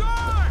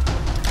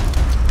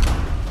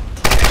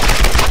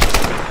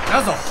 That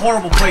was a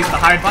horrible place to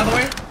hide, by the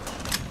way.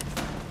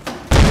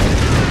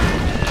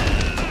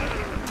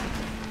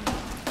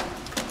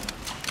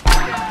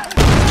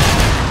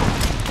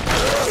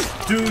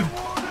 Dude,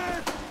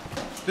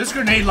 this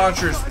grenade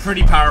launcher is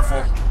pretty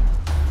powerful.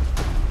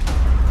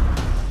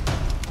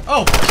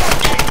 Oh!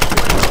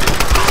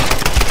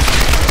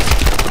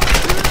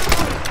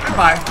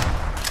 Goodbye.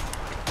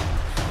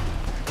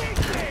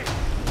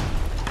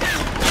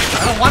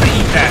 I don't want to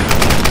eat that.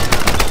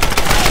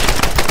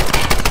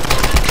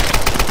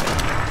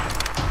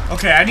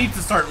 Okay, I need to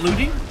start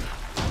looting.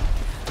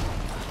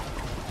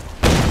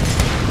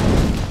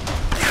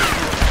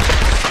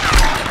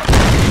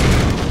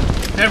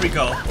 There we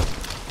go.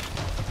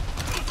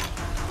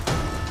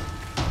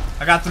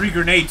 I got 3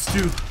 grenades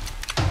too.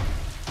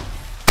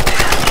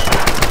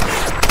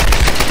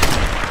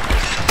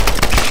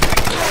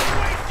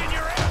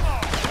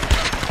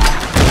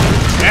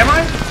 Am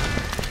I?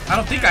 I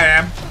don't think I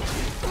am.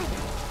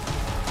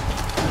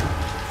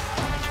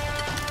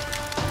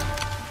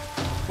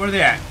 Where are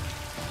they at?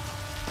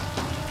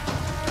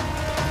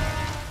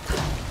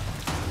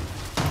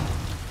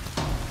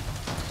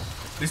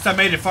 At least I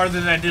made it farther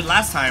than I did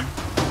last time.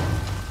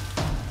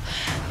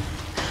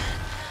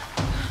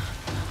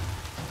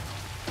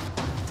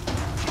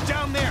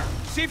 Down there.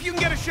 See if you can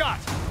get a shot.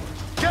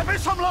 Give me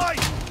some light.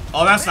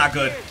 Oh, that's not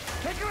good.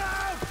 Take her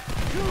out.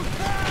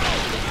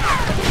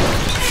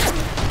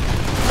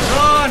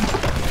 Run!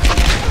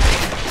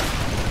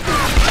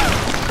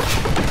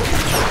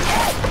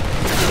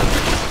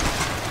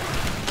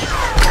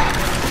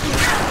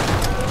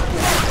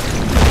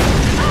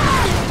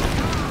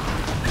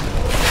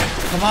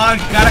 Come on,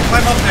 you gotta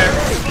climb up there.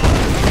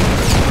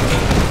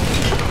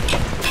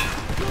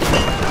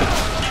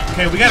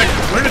 Okay,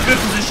 we're in a good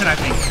position, I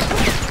think.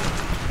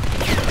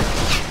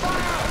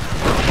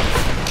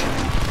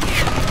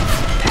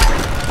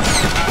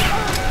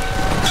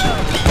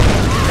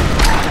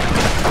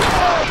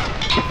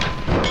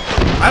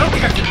 I don't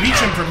think I can reach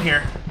him from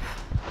here.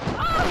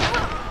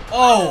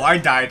 Oh, I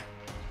died.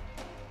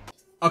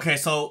 Okay,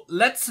 so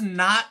let's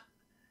not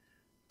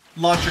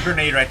launch a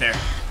grenade right there.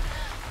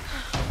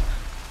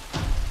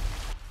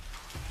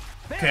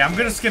 Okay, I'm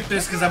gonna skip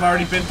this because I've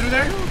already been through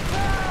there.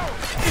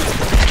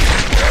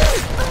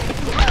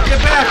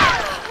 Get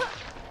back!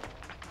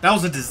 That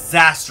was a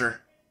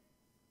disaster.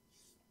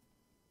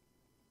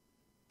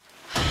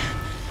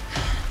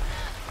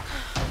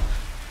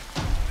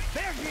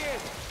 There he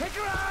is. Take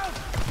her out.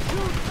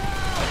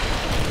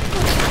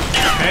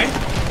 Okay.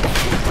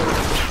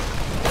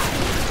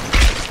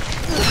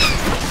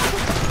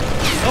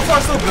 So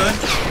far, so good.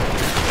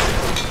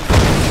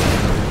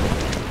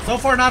 So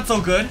far, not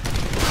so good.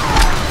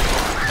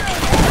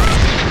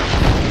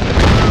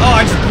 Oh,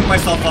 I just blew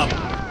myself up.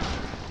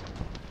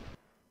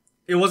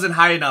 It wasn't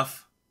high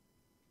enough.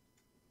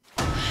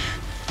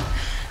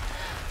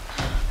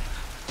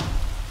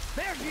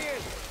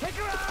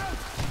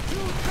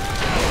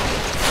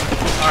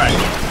 Alright.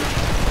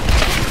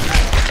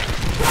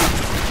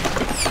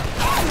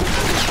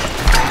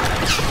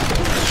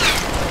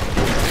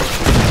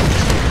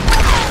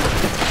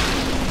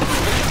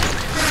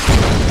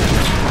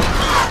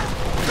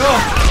 Go!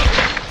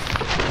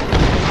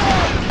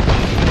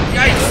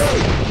 Yikes!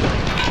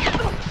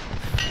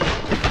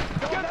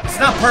 It's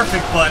not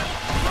perfect, but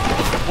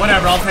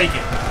whatever, I'll take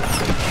it.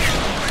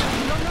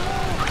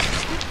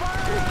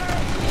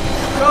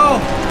 Go!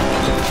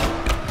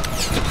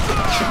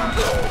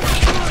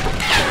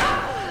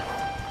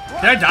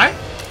 Did I die?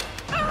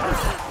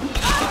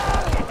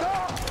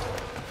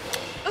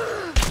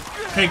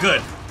 Okay,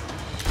 good.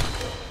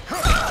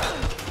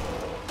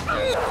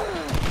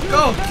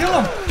 Go, kill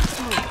him!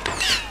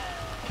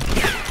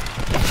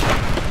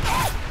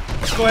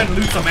 Let's go ahead and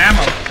loot some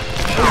ammo.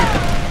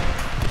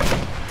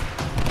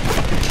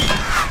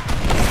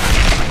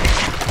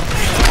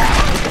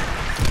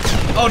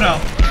 Oh no.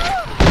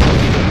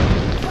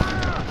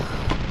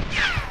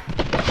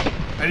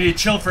 I need to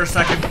chill for a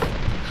second.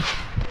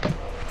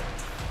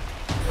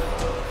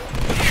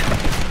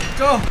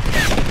 Go!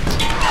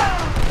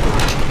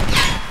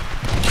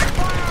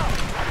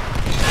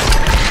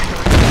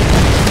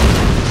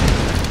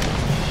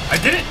 I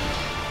did it!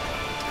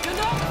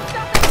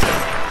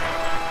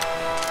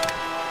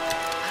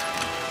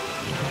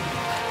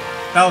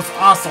 That was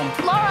awesome.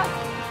 Lara!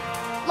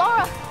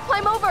 Lara,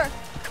 climb over!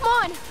 Come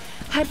on!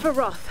 Head for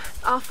Roth.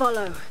 I'll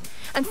follow.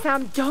 And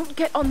Sam, don't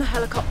get on the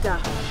helicopter.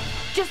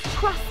 Just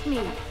trust me.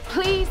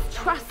 Please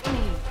trust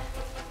me.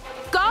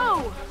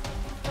 Go!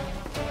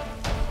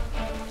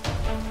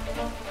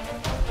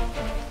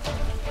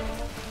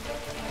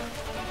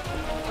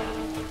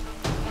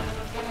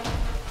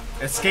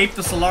 Escape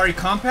the Solari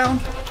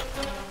compound?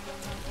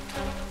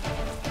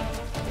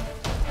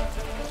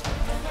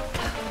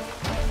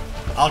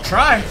 I'll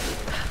try.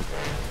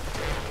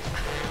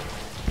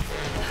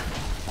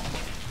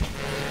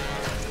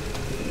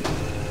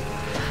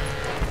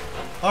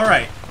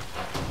 Alright.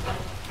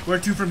 Where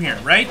to from here?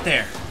 Right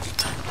there.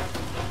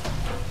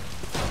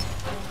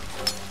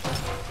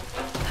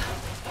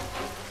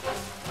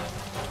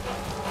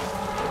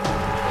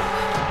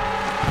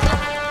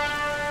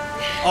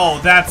 Oh,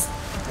 that's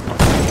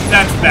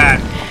bad.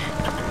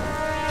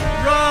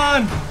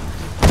 Run!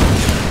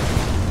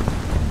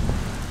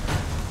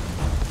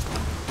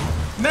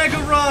 Mega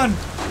run!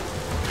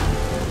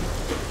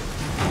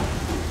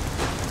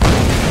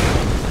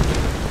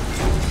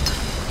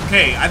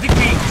 Okay, I think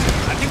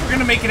we're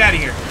gonna make it out of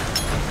here.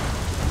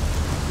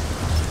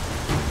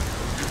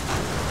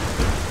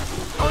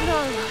 Oh no!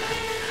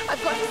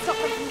 I've got to stop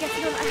them from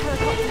getting on that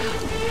helicopter.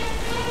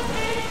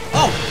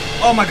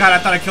 Oh my god! I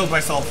thought I killed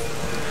myself.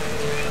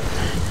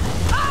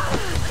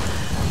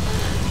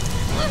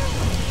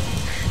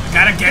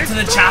 Gotta get to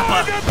the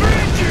choppa.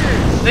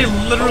 They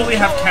literally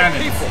have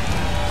cannons.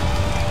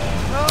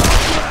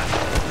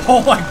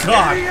 Oh my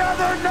god! Any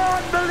other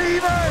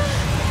non-believers?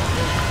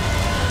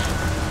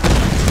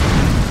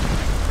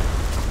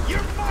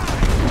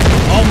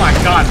 Oh my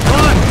god,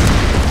 run!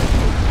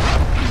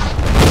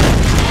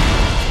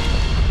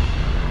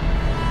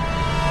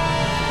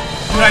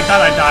 Dude, I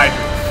thought I died.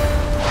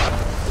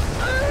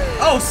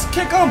 Oh,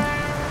 kick him!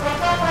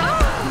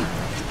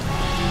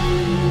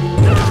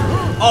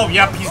 Oh,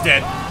 yep, he's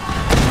dead.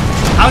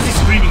 How's he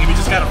screaming if he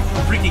just got a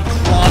freaking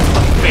claw to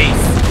the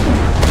face?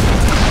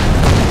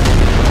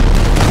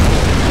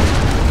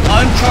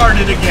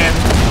 Uncharted again.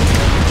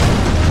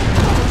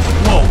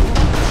 Whoa.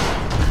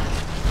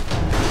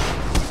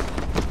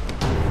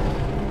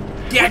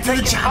 Get to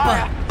the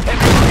chopper!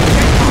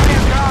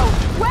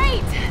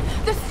 Wait!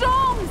 The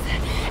storms!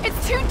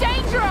 It's too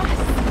dangerous!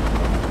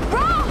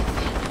 Roth!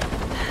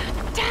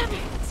 Damn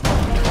it!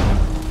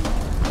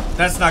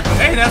 That's not good.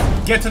 Hey,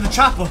 get to the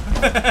chopper.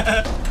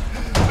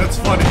 That's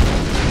funny.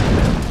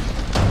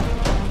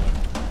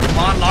 Come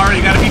on, Lara,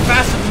 you gotta be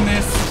faster than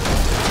this.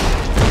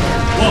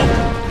 Whoa.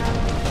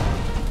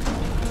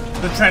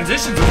 The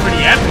transitions are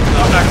pretty epic,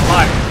 though, I'm not gonna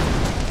lie.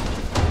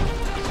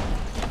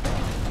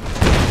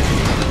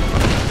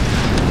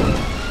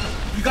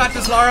 You got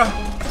this, Lara.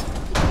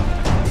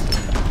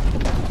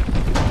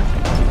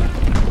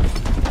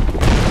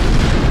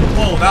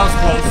 Whoa, that was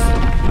close.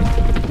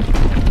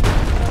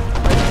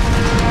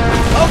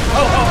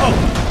 Oh.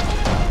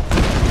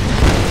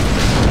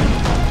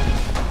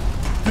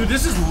 Dude,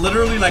 this is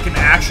literally like an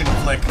action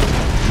flick.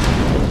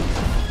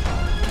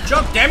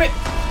 Jump, damn it!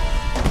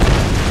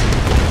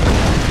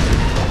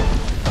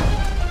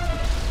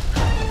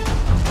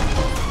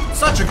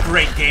 Such a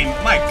great game,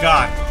 my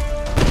god.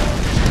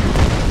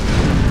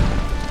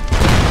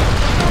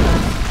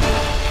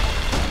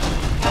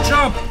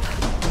 Jump!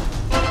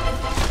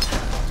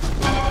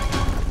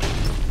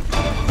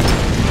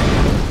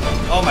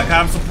 Oh my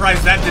god, I'm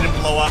surprised that didn't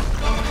blow up.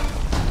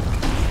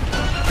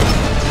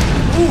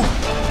 Ooh.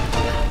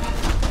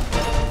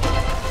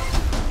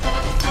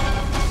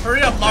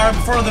 Hurry up, Lara,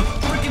 before the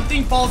freaking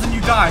thing falls and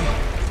you die.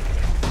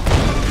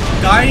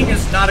 Dying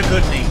is not a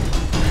good thing.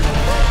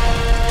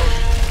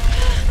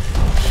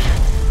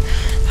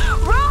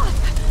 Roth!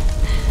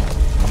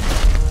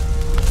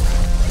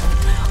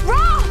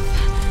 Roth!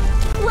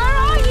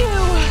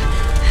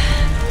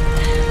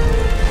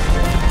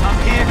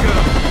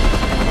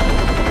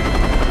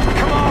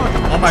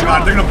 my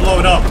god, they're gonna blow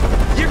it up.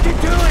 You can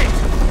do it!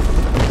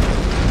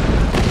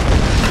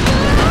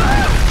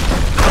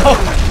 Oh,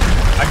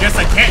 I guess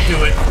I can't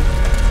do it.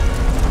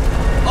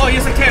 Oh,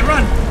 yes, I can.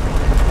 Run!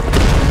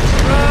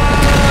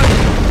 Run!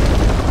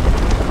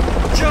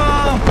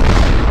 Jump!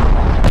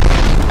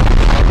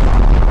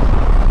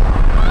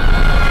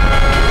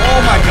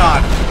 Oh my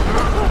god.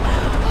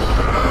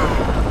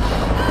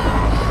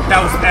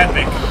 That was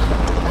epic.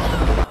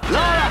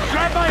 Lara,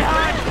 grab my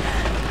hand!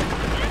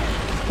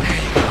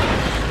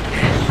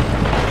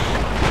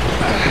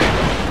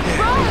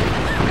 Ron,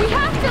 we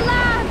have to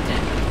land!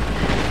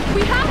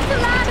 We have to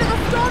land or the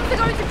storms are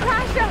going to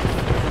crash us!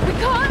 We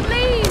can't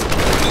leave!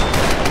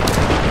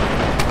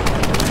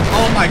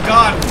 Oh my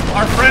god,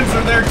 our friends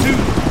are there too.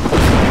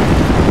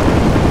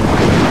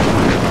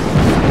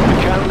 We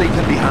can't leave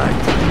them behind.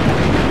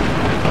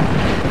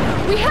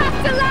 We have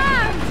to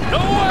land! No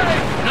way!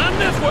 Not in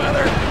this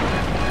weather!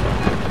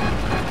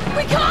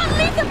 We can't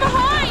leave them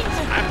behind!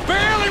 I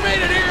barely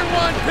made it here in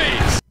one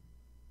piece!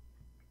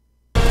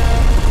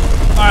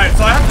 Alright,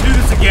 so I have to do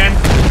this again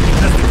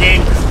because the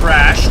game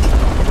crashed.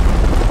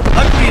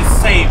 Luckily it's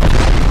saved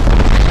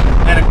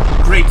at a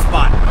great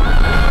spot.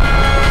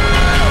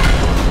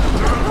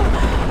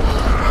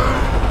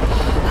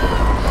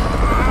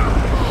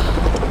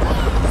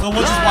 So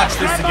we'll just watch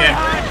this again.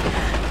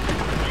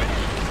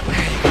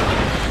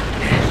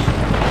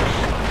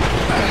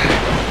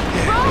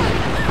 Ron,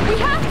 we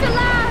have to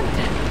land!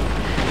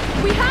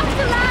 We have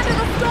to land or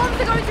the storms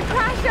are going to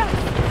crash us!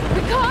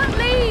 We can't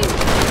leave!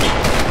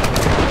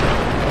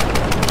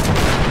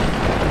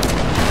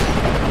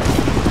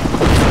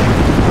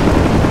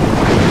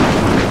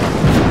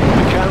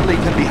 We can't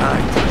leave them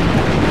behind.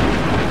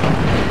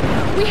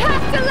 We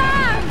have to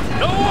land!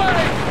 No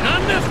way!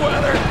 Not in this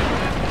weather!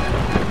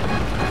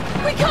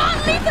 We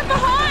can't leave them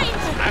behind!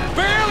 I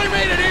barely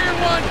made it here in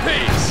one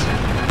piece!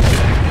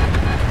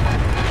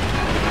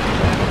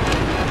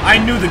 I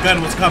knew the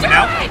gun was coming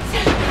out.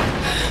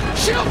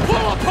 She'll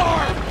pull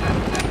apart!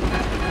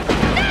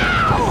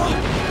 No!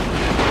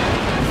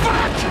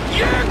 Fuck!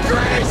 You're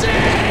crazy!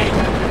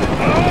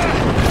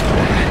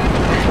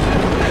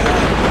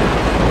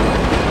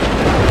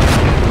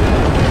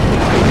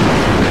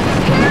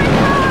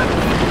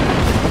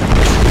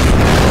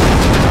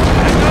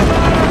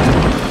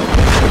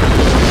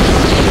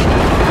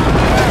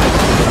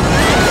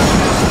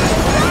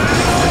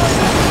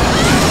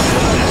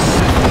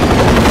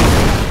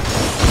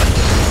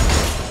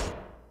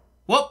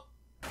 Well,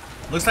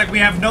 looks like we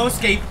have no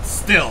escape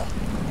still.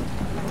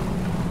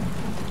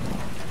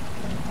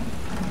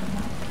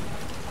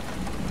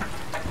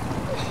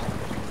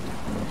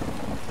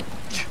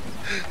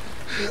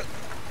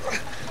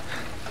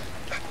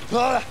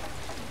 Lara!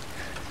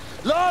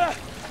 Lara!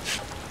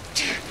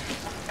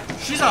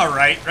 She's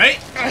alright, right?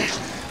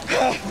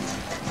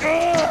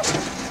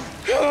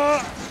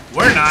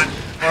 We're not.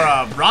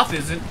 Or, Roth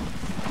isn't.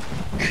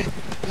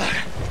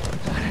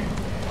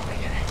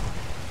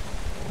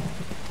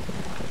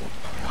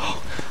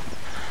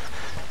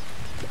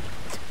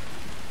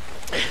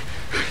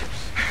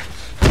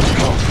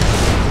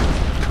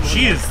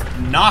 She is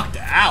knocked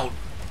out.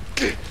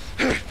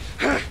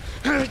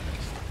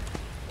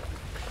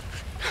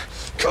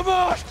 Come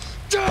on!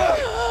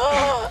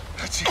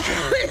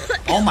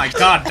 Oh my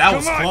god, that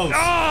was close.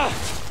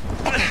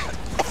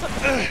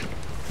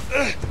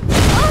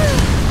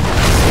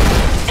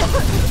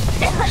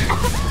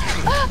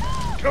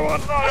 Come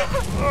on, Lara!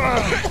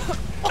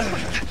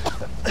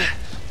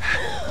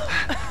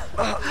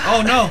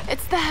 Oh no.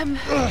 It's them.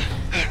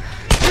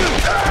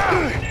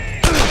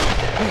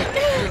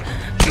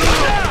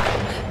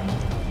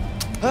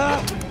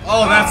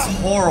 Oh, that's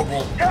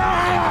horrible.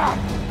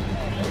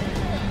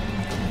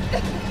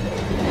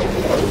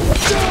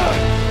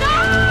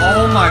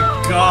 Oh my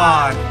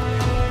god.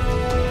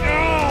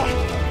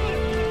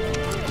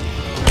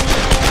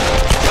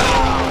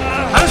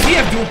 How does he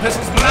have dual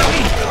pistols but not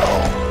me?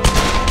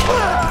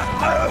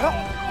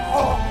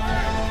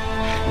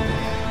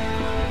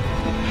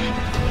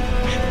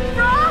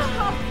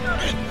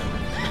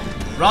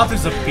 Roth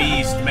is a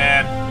beast,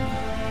 man.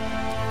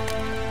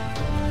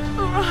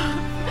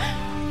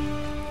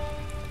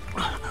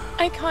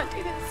 I can't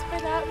do this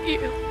without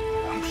you.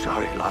 I'm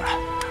sorry, Lara.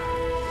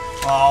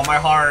 Oh, my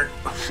heart.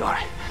 I'm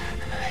sorry.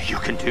 You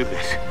can do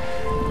this.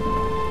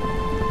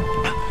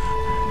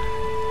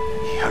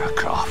 You're a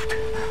Croft.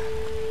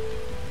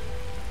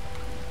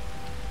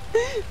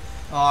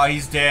 Oh,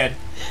 he's dead.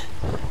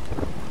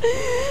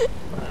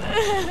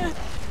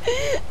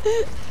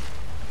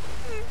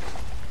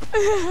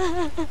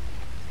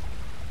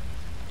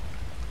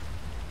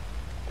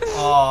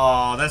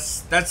 Oh,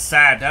 that's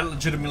sad. That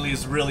legitimately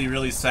is really,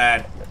 really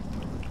sad.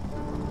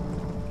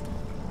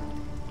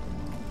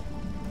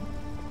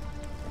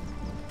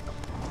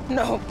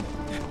 No.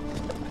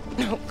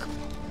 No.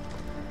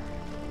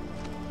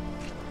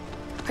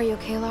 Are you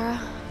okay,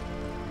 Lara?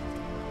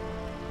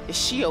 Is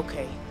she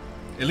okay?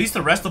 At least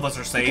the rest of us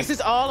are safe. Because it's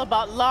all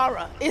about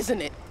Lara,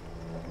 isn't it?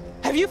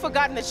 Have you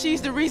forgotten that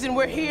she's the reason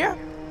we're here?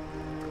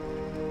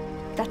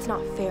 That's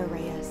not fair,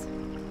 Reyes.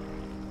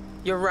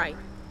 You're right.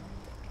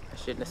 I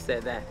shouldn't have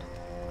said that.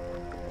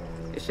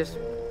 It's just...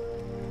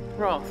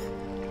 Roth.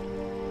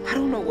 I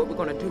don't know what we're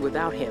gonna do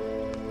without him.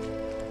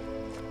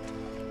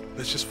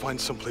 Let's just find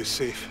someplace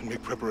safe and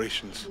make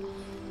preparations.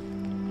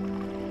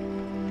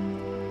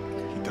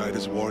 He died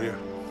as a warrior.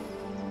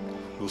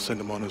 We'll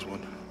send him on as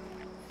one.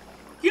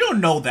 You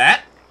don't know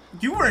that.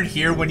 You weren't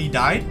here when he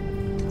died.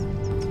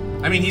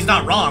 I mean, he's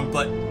not wrong,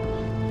 but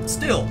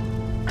still.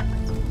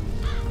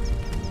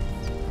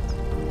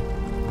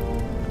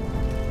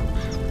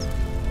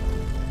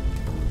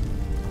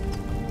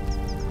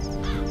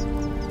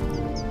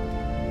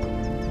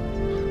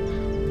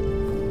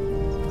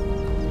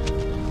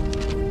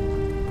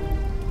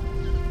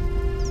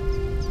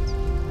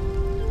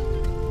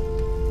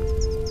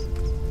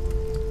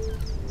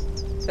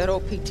 That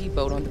old PT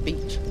boat on the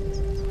beach.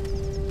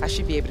 I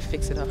should be able to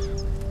fix it up.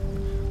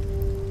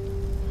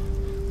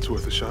 It's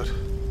worth a shot.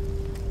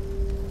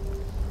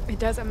 It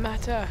doesn't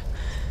matter.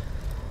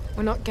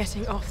 We're not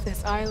getting off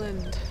this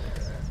island.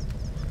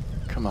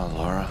 Come on,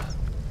 Laura.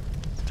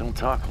 Don't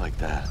talk like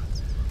that.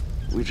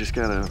 We just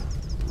gotta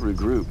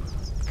regroup.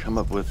 Come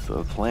up with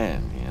a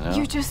plan, you know?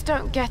 You just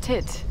don't get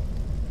it.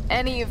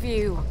 Any of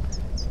you.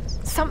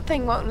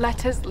 Something won't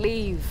let us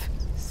leave.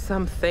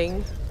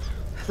 Something?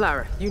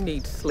 Lara, you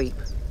need sleep.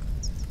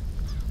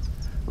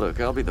 Look,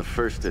 I'll be the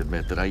first to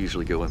admit that I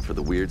usually go in for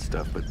the weird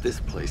stuff, but this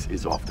place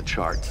is off the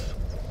charts.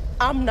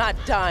 I'm not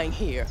dying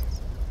here.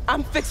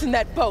 I'm fixing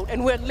that boat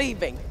and we're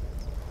leaving.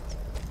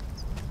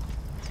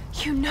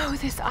 You know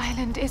this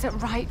island isn't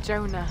right,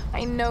 Jonah.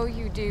 I know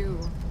you do.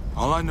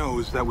 All I know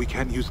is that we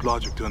can't use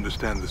logic to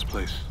understand this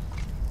place.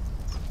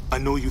 I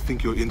know you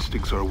think your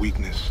instincts are a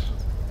weakness,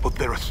 but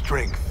they're a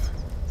strength.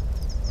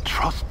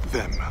 Trust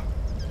them.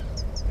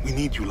 We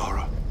need you,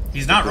 Lara.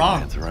 He's not wrong.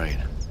 That's right.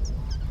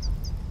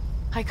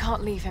 I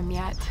can't leave him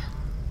yet.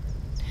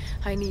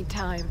 I need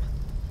time.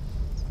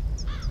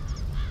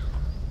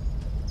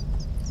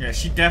 Yeah,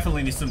 she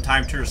definitely needs some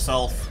time to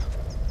herself.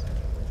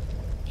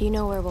 You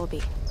know where we'll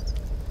be.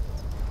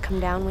 Come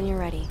down when you're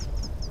ready.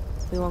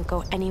 We won't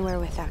go anywhere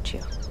without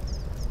you.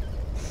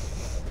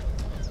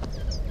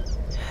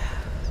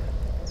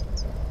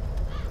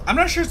 I'm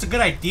not sure it's a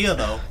good idea,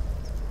 though.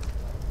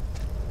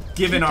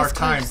 Given our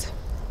time.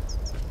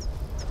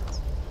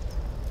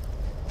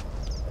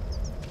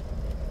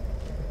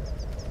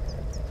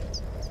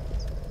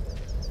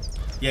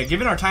 Yeah,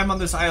 given our time on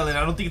this island,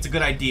 I don't think it's a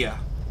good idea.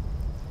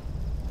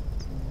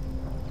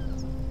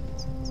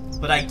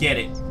 But I get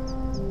it.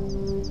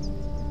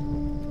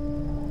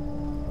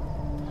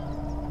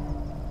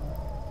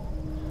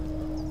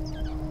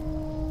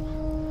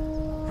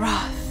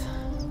 Roth,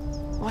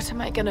 what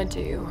am I gonna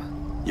do?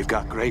 You've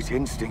got great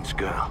instincts,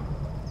 girl.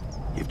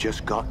 You've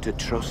just got to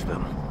trust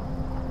them.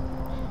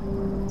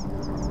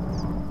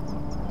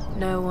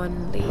 No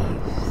one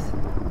leaves.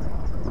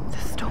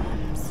 The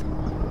storms.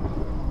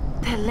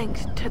 They're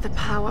linked to the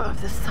power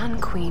of the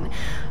Sun Queen.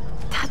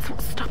 That's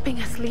what's stopping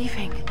us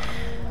leaving.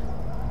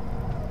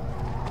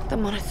 The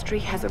monastery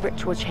has a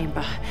ritual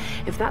chamber.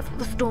 If that's what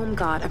the Storm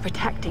Guard are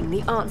protecting,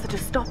 the answer to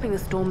stopping the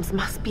storms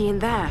must be in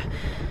there.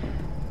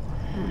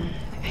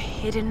 A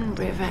hidden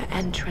river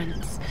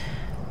entrance.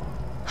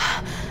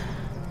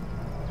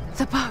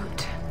 The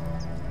boat.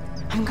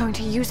 I'm going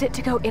to use it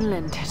to go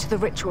inland to the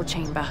ritual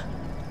chamber.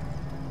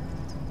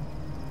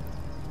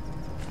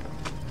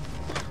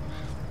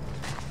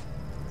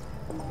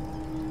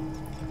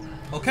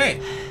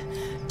 Okay.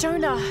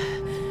 Jonah.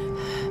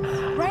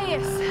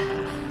 Reyes.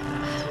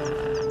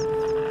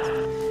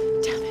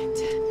 Damn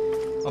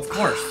it. Of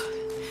course.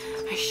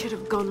 I should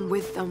have gone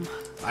with them.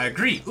 I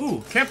agree.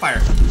 Ooh,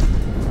 campfire.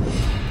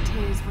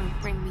 Tears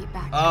won't bring me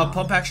back.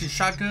 Pump action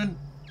shotgun.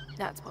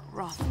 That's what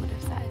Roth would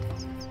have said.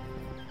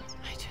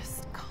 I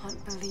just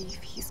can't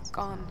believe he's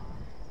gone.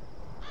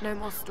 No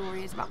more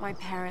stories about my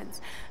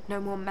parents.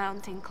 No more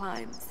mountain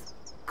climbs.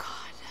 God.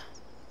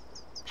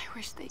 I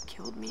wish they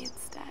killed me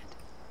instead.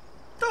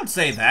 Don't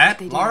say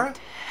that, Lara.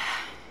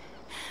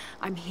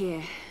 I'm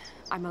here.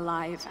 I'm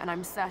alive, and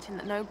I'm certain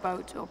that no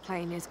boat or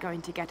plane is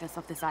going to get us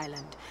off this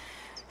island.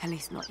 At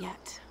least not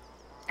yet.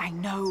 I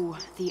know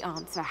the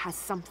answer has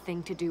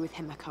something to do with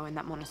Himiko and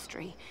that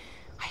monastery.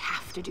 I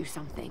have to do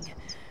something.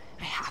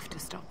 I have to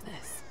stop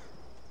this.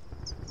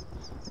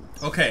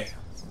 Okay.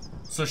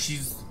 So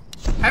she's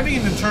having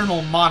an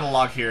internal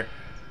monologue here.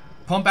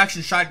 Pump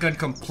action shotgun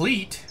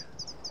complete.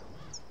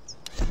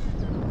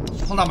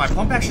 Hold on, my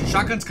pump action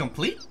shotgun's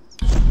complete?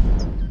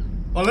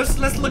 Well, let's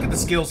look at the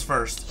skills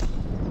first.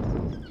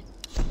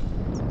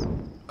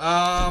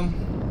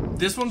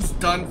 This one's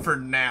done for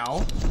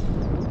now.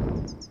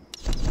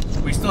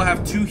 We still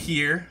have 2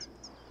 here.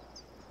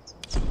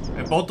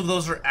 And both of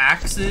those are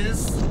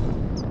axes.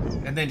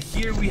 And then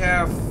here we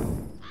have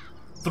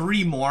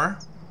 3 more.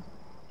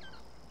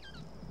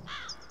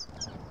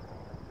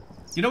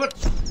 You know what?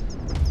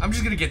 I'm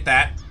just gonna get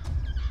that.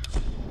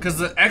 Because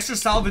the extra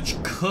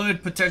salvage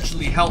could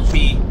potentially help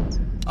me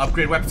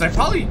upgrade weapons. That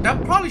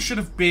probably should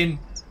have been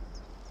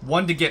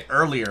one to get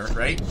earlier,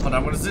 right? Hold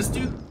on, what does this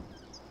do?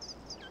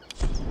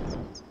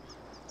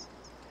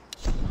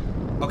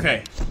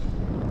 Okay.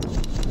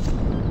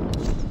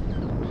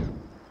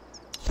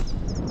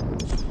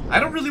 I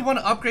don't really want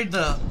to upgrade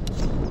the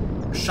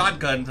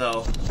shotgun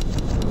though.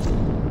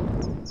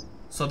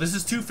 So this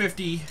is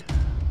 250.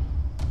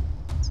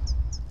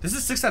 This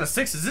is 6 out of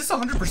 6. Is this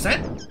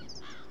 100%?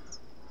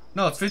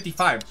 No, it's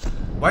 55.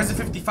 Why is it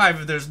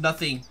 55 if there's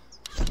nothing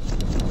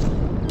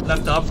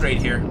left to upgrade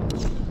here?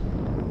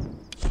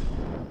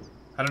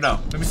 I don't know.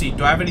 Let me see.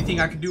 Do I have anything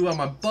I can do on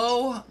my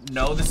bow?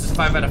 No, this is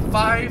 5 out of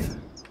 5.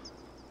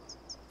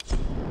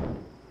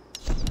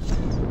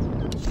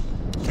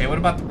 Okay, what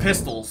about the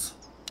pistols?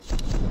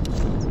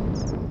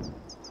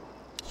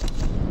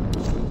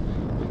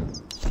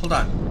 Hold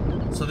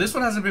on. So this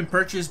one hasn't been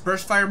purchased.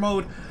 Burst fire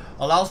mode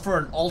allows for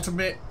an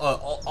alternate.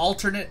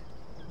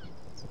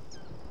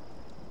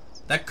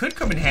 That could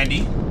come in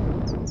handy.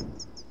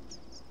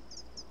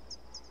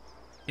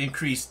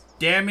 Increased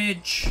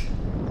damage.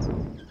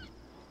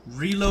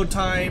 Reload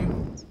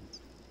time.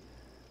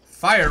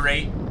 Fire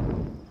rate.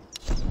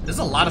 There's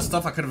a lot of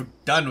stuff I could have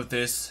done with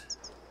this.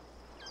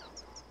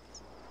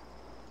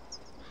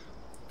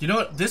 You know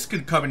what? This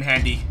could come in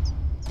handy.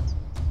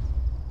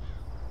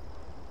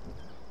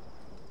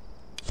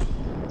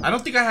 I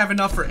don't think I have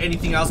enough for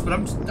anything else, but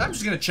I'm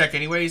just gonna check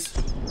anyways.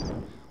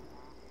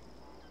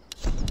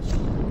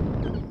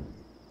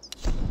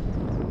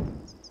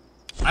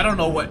 I don't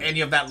know what any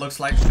of that looks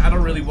like. I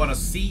don't really want to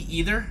see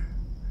either.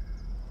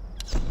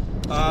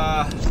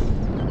 Let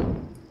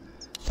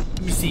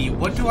me see.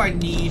 What do I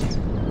need?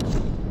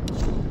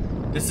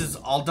 This is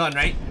all done,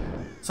 right?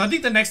 So I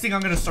think the next thing I'm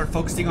gonna start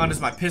focusing on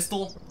is my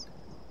pistol.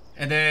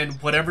 And then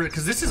whatever,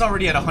 because this is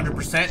already at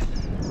 100%.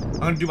 I'm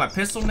gonna do my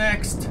pistol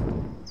next.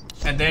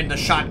 And then the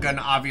shotgun,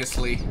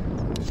 obviously.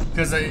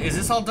 Because is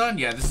this all done?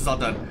 Yeah, this is all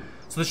done.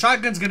 So the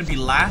shotgun's gonna be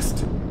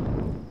last.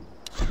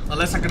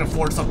 Unless I can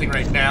afford something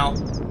right now.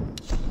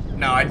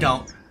 No, I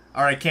don't.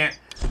 Or I can't.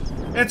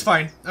 It's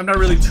fine. I'm not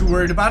really too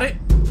worried about it.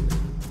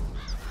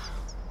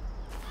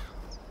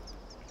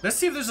 Let's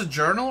see if there's a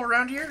journal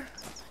around here.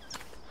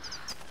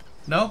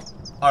 No?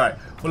 Alright.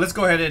 Well, let's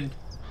go ahead and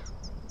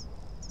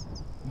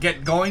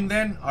get going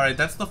then. Alright,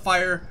 that's the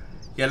fire.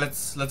 Yeah,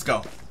 let's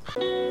go.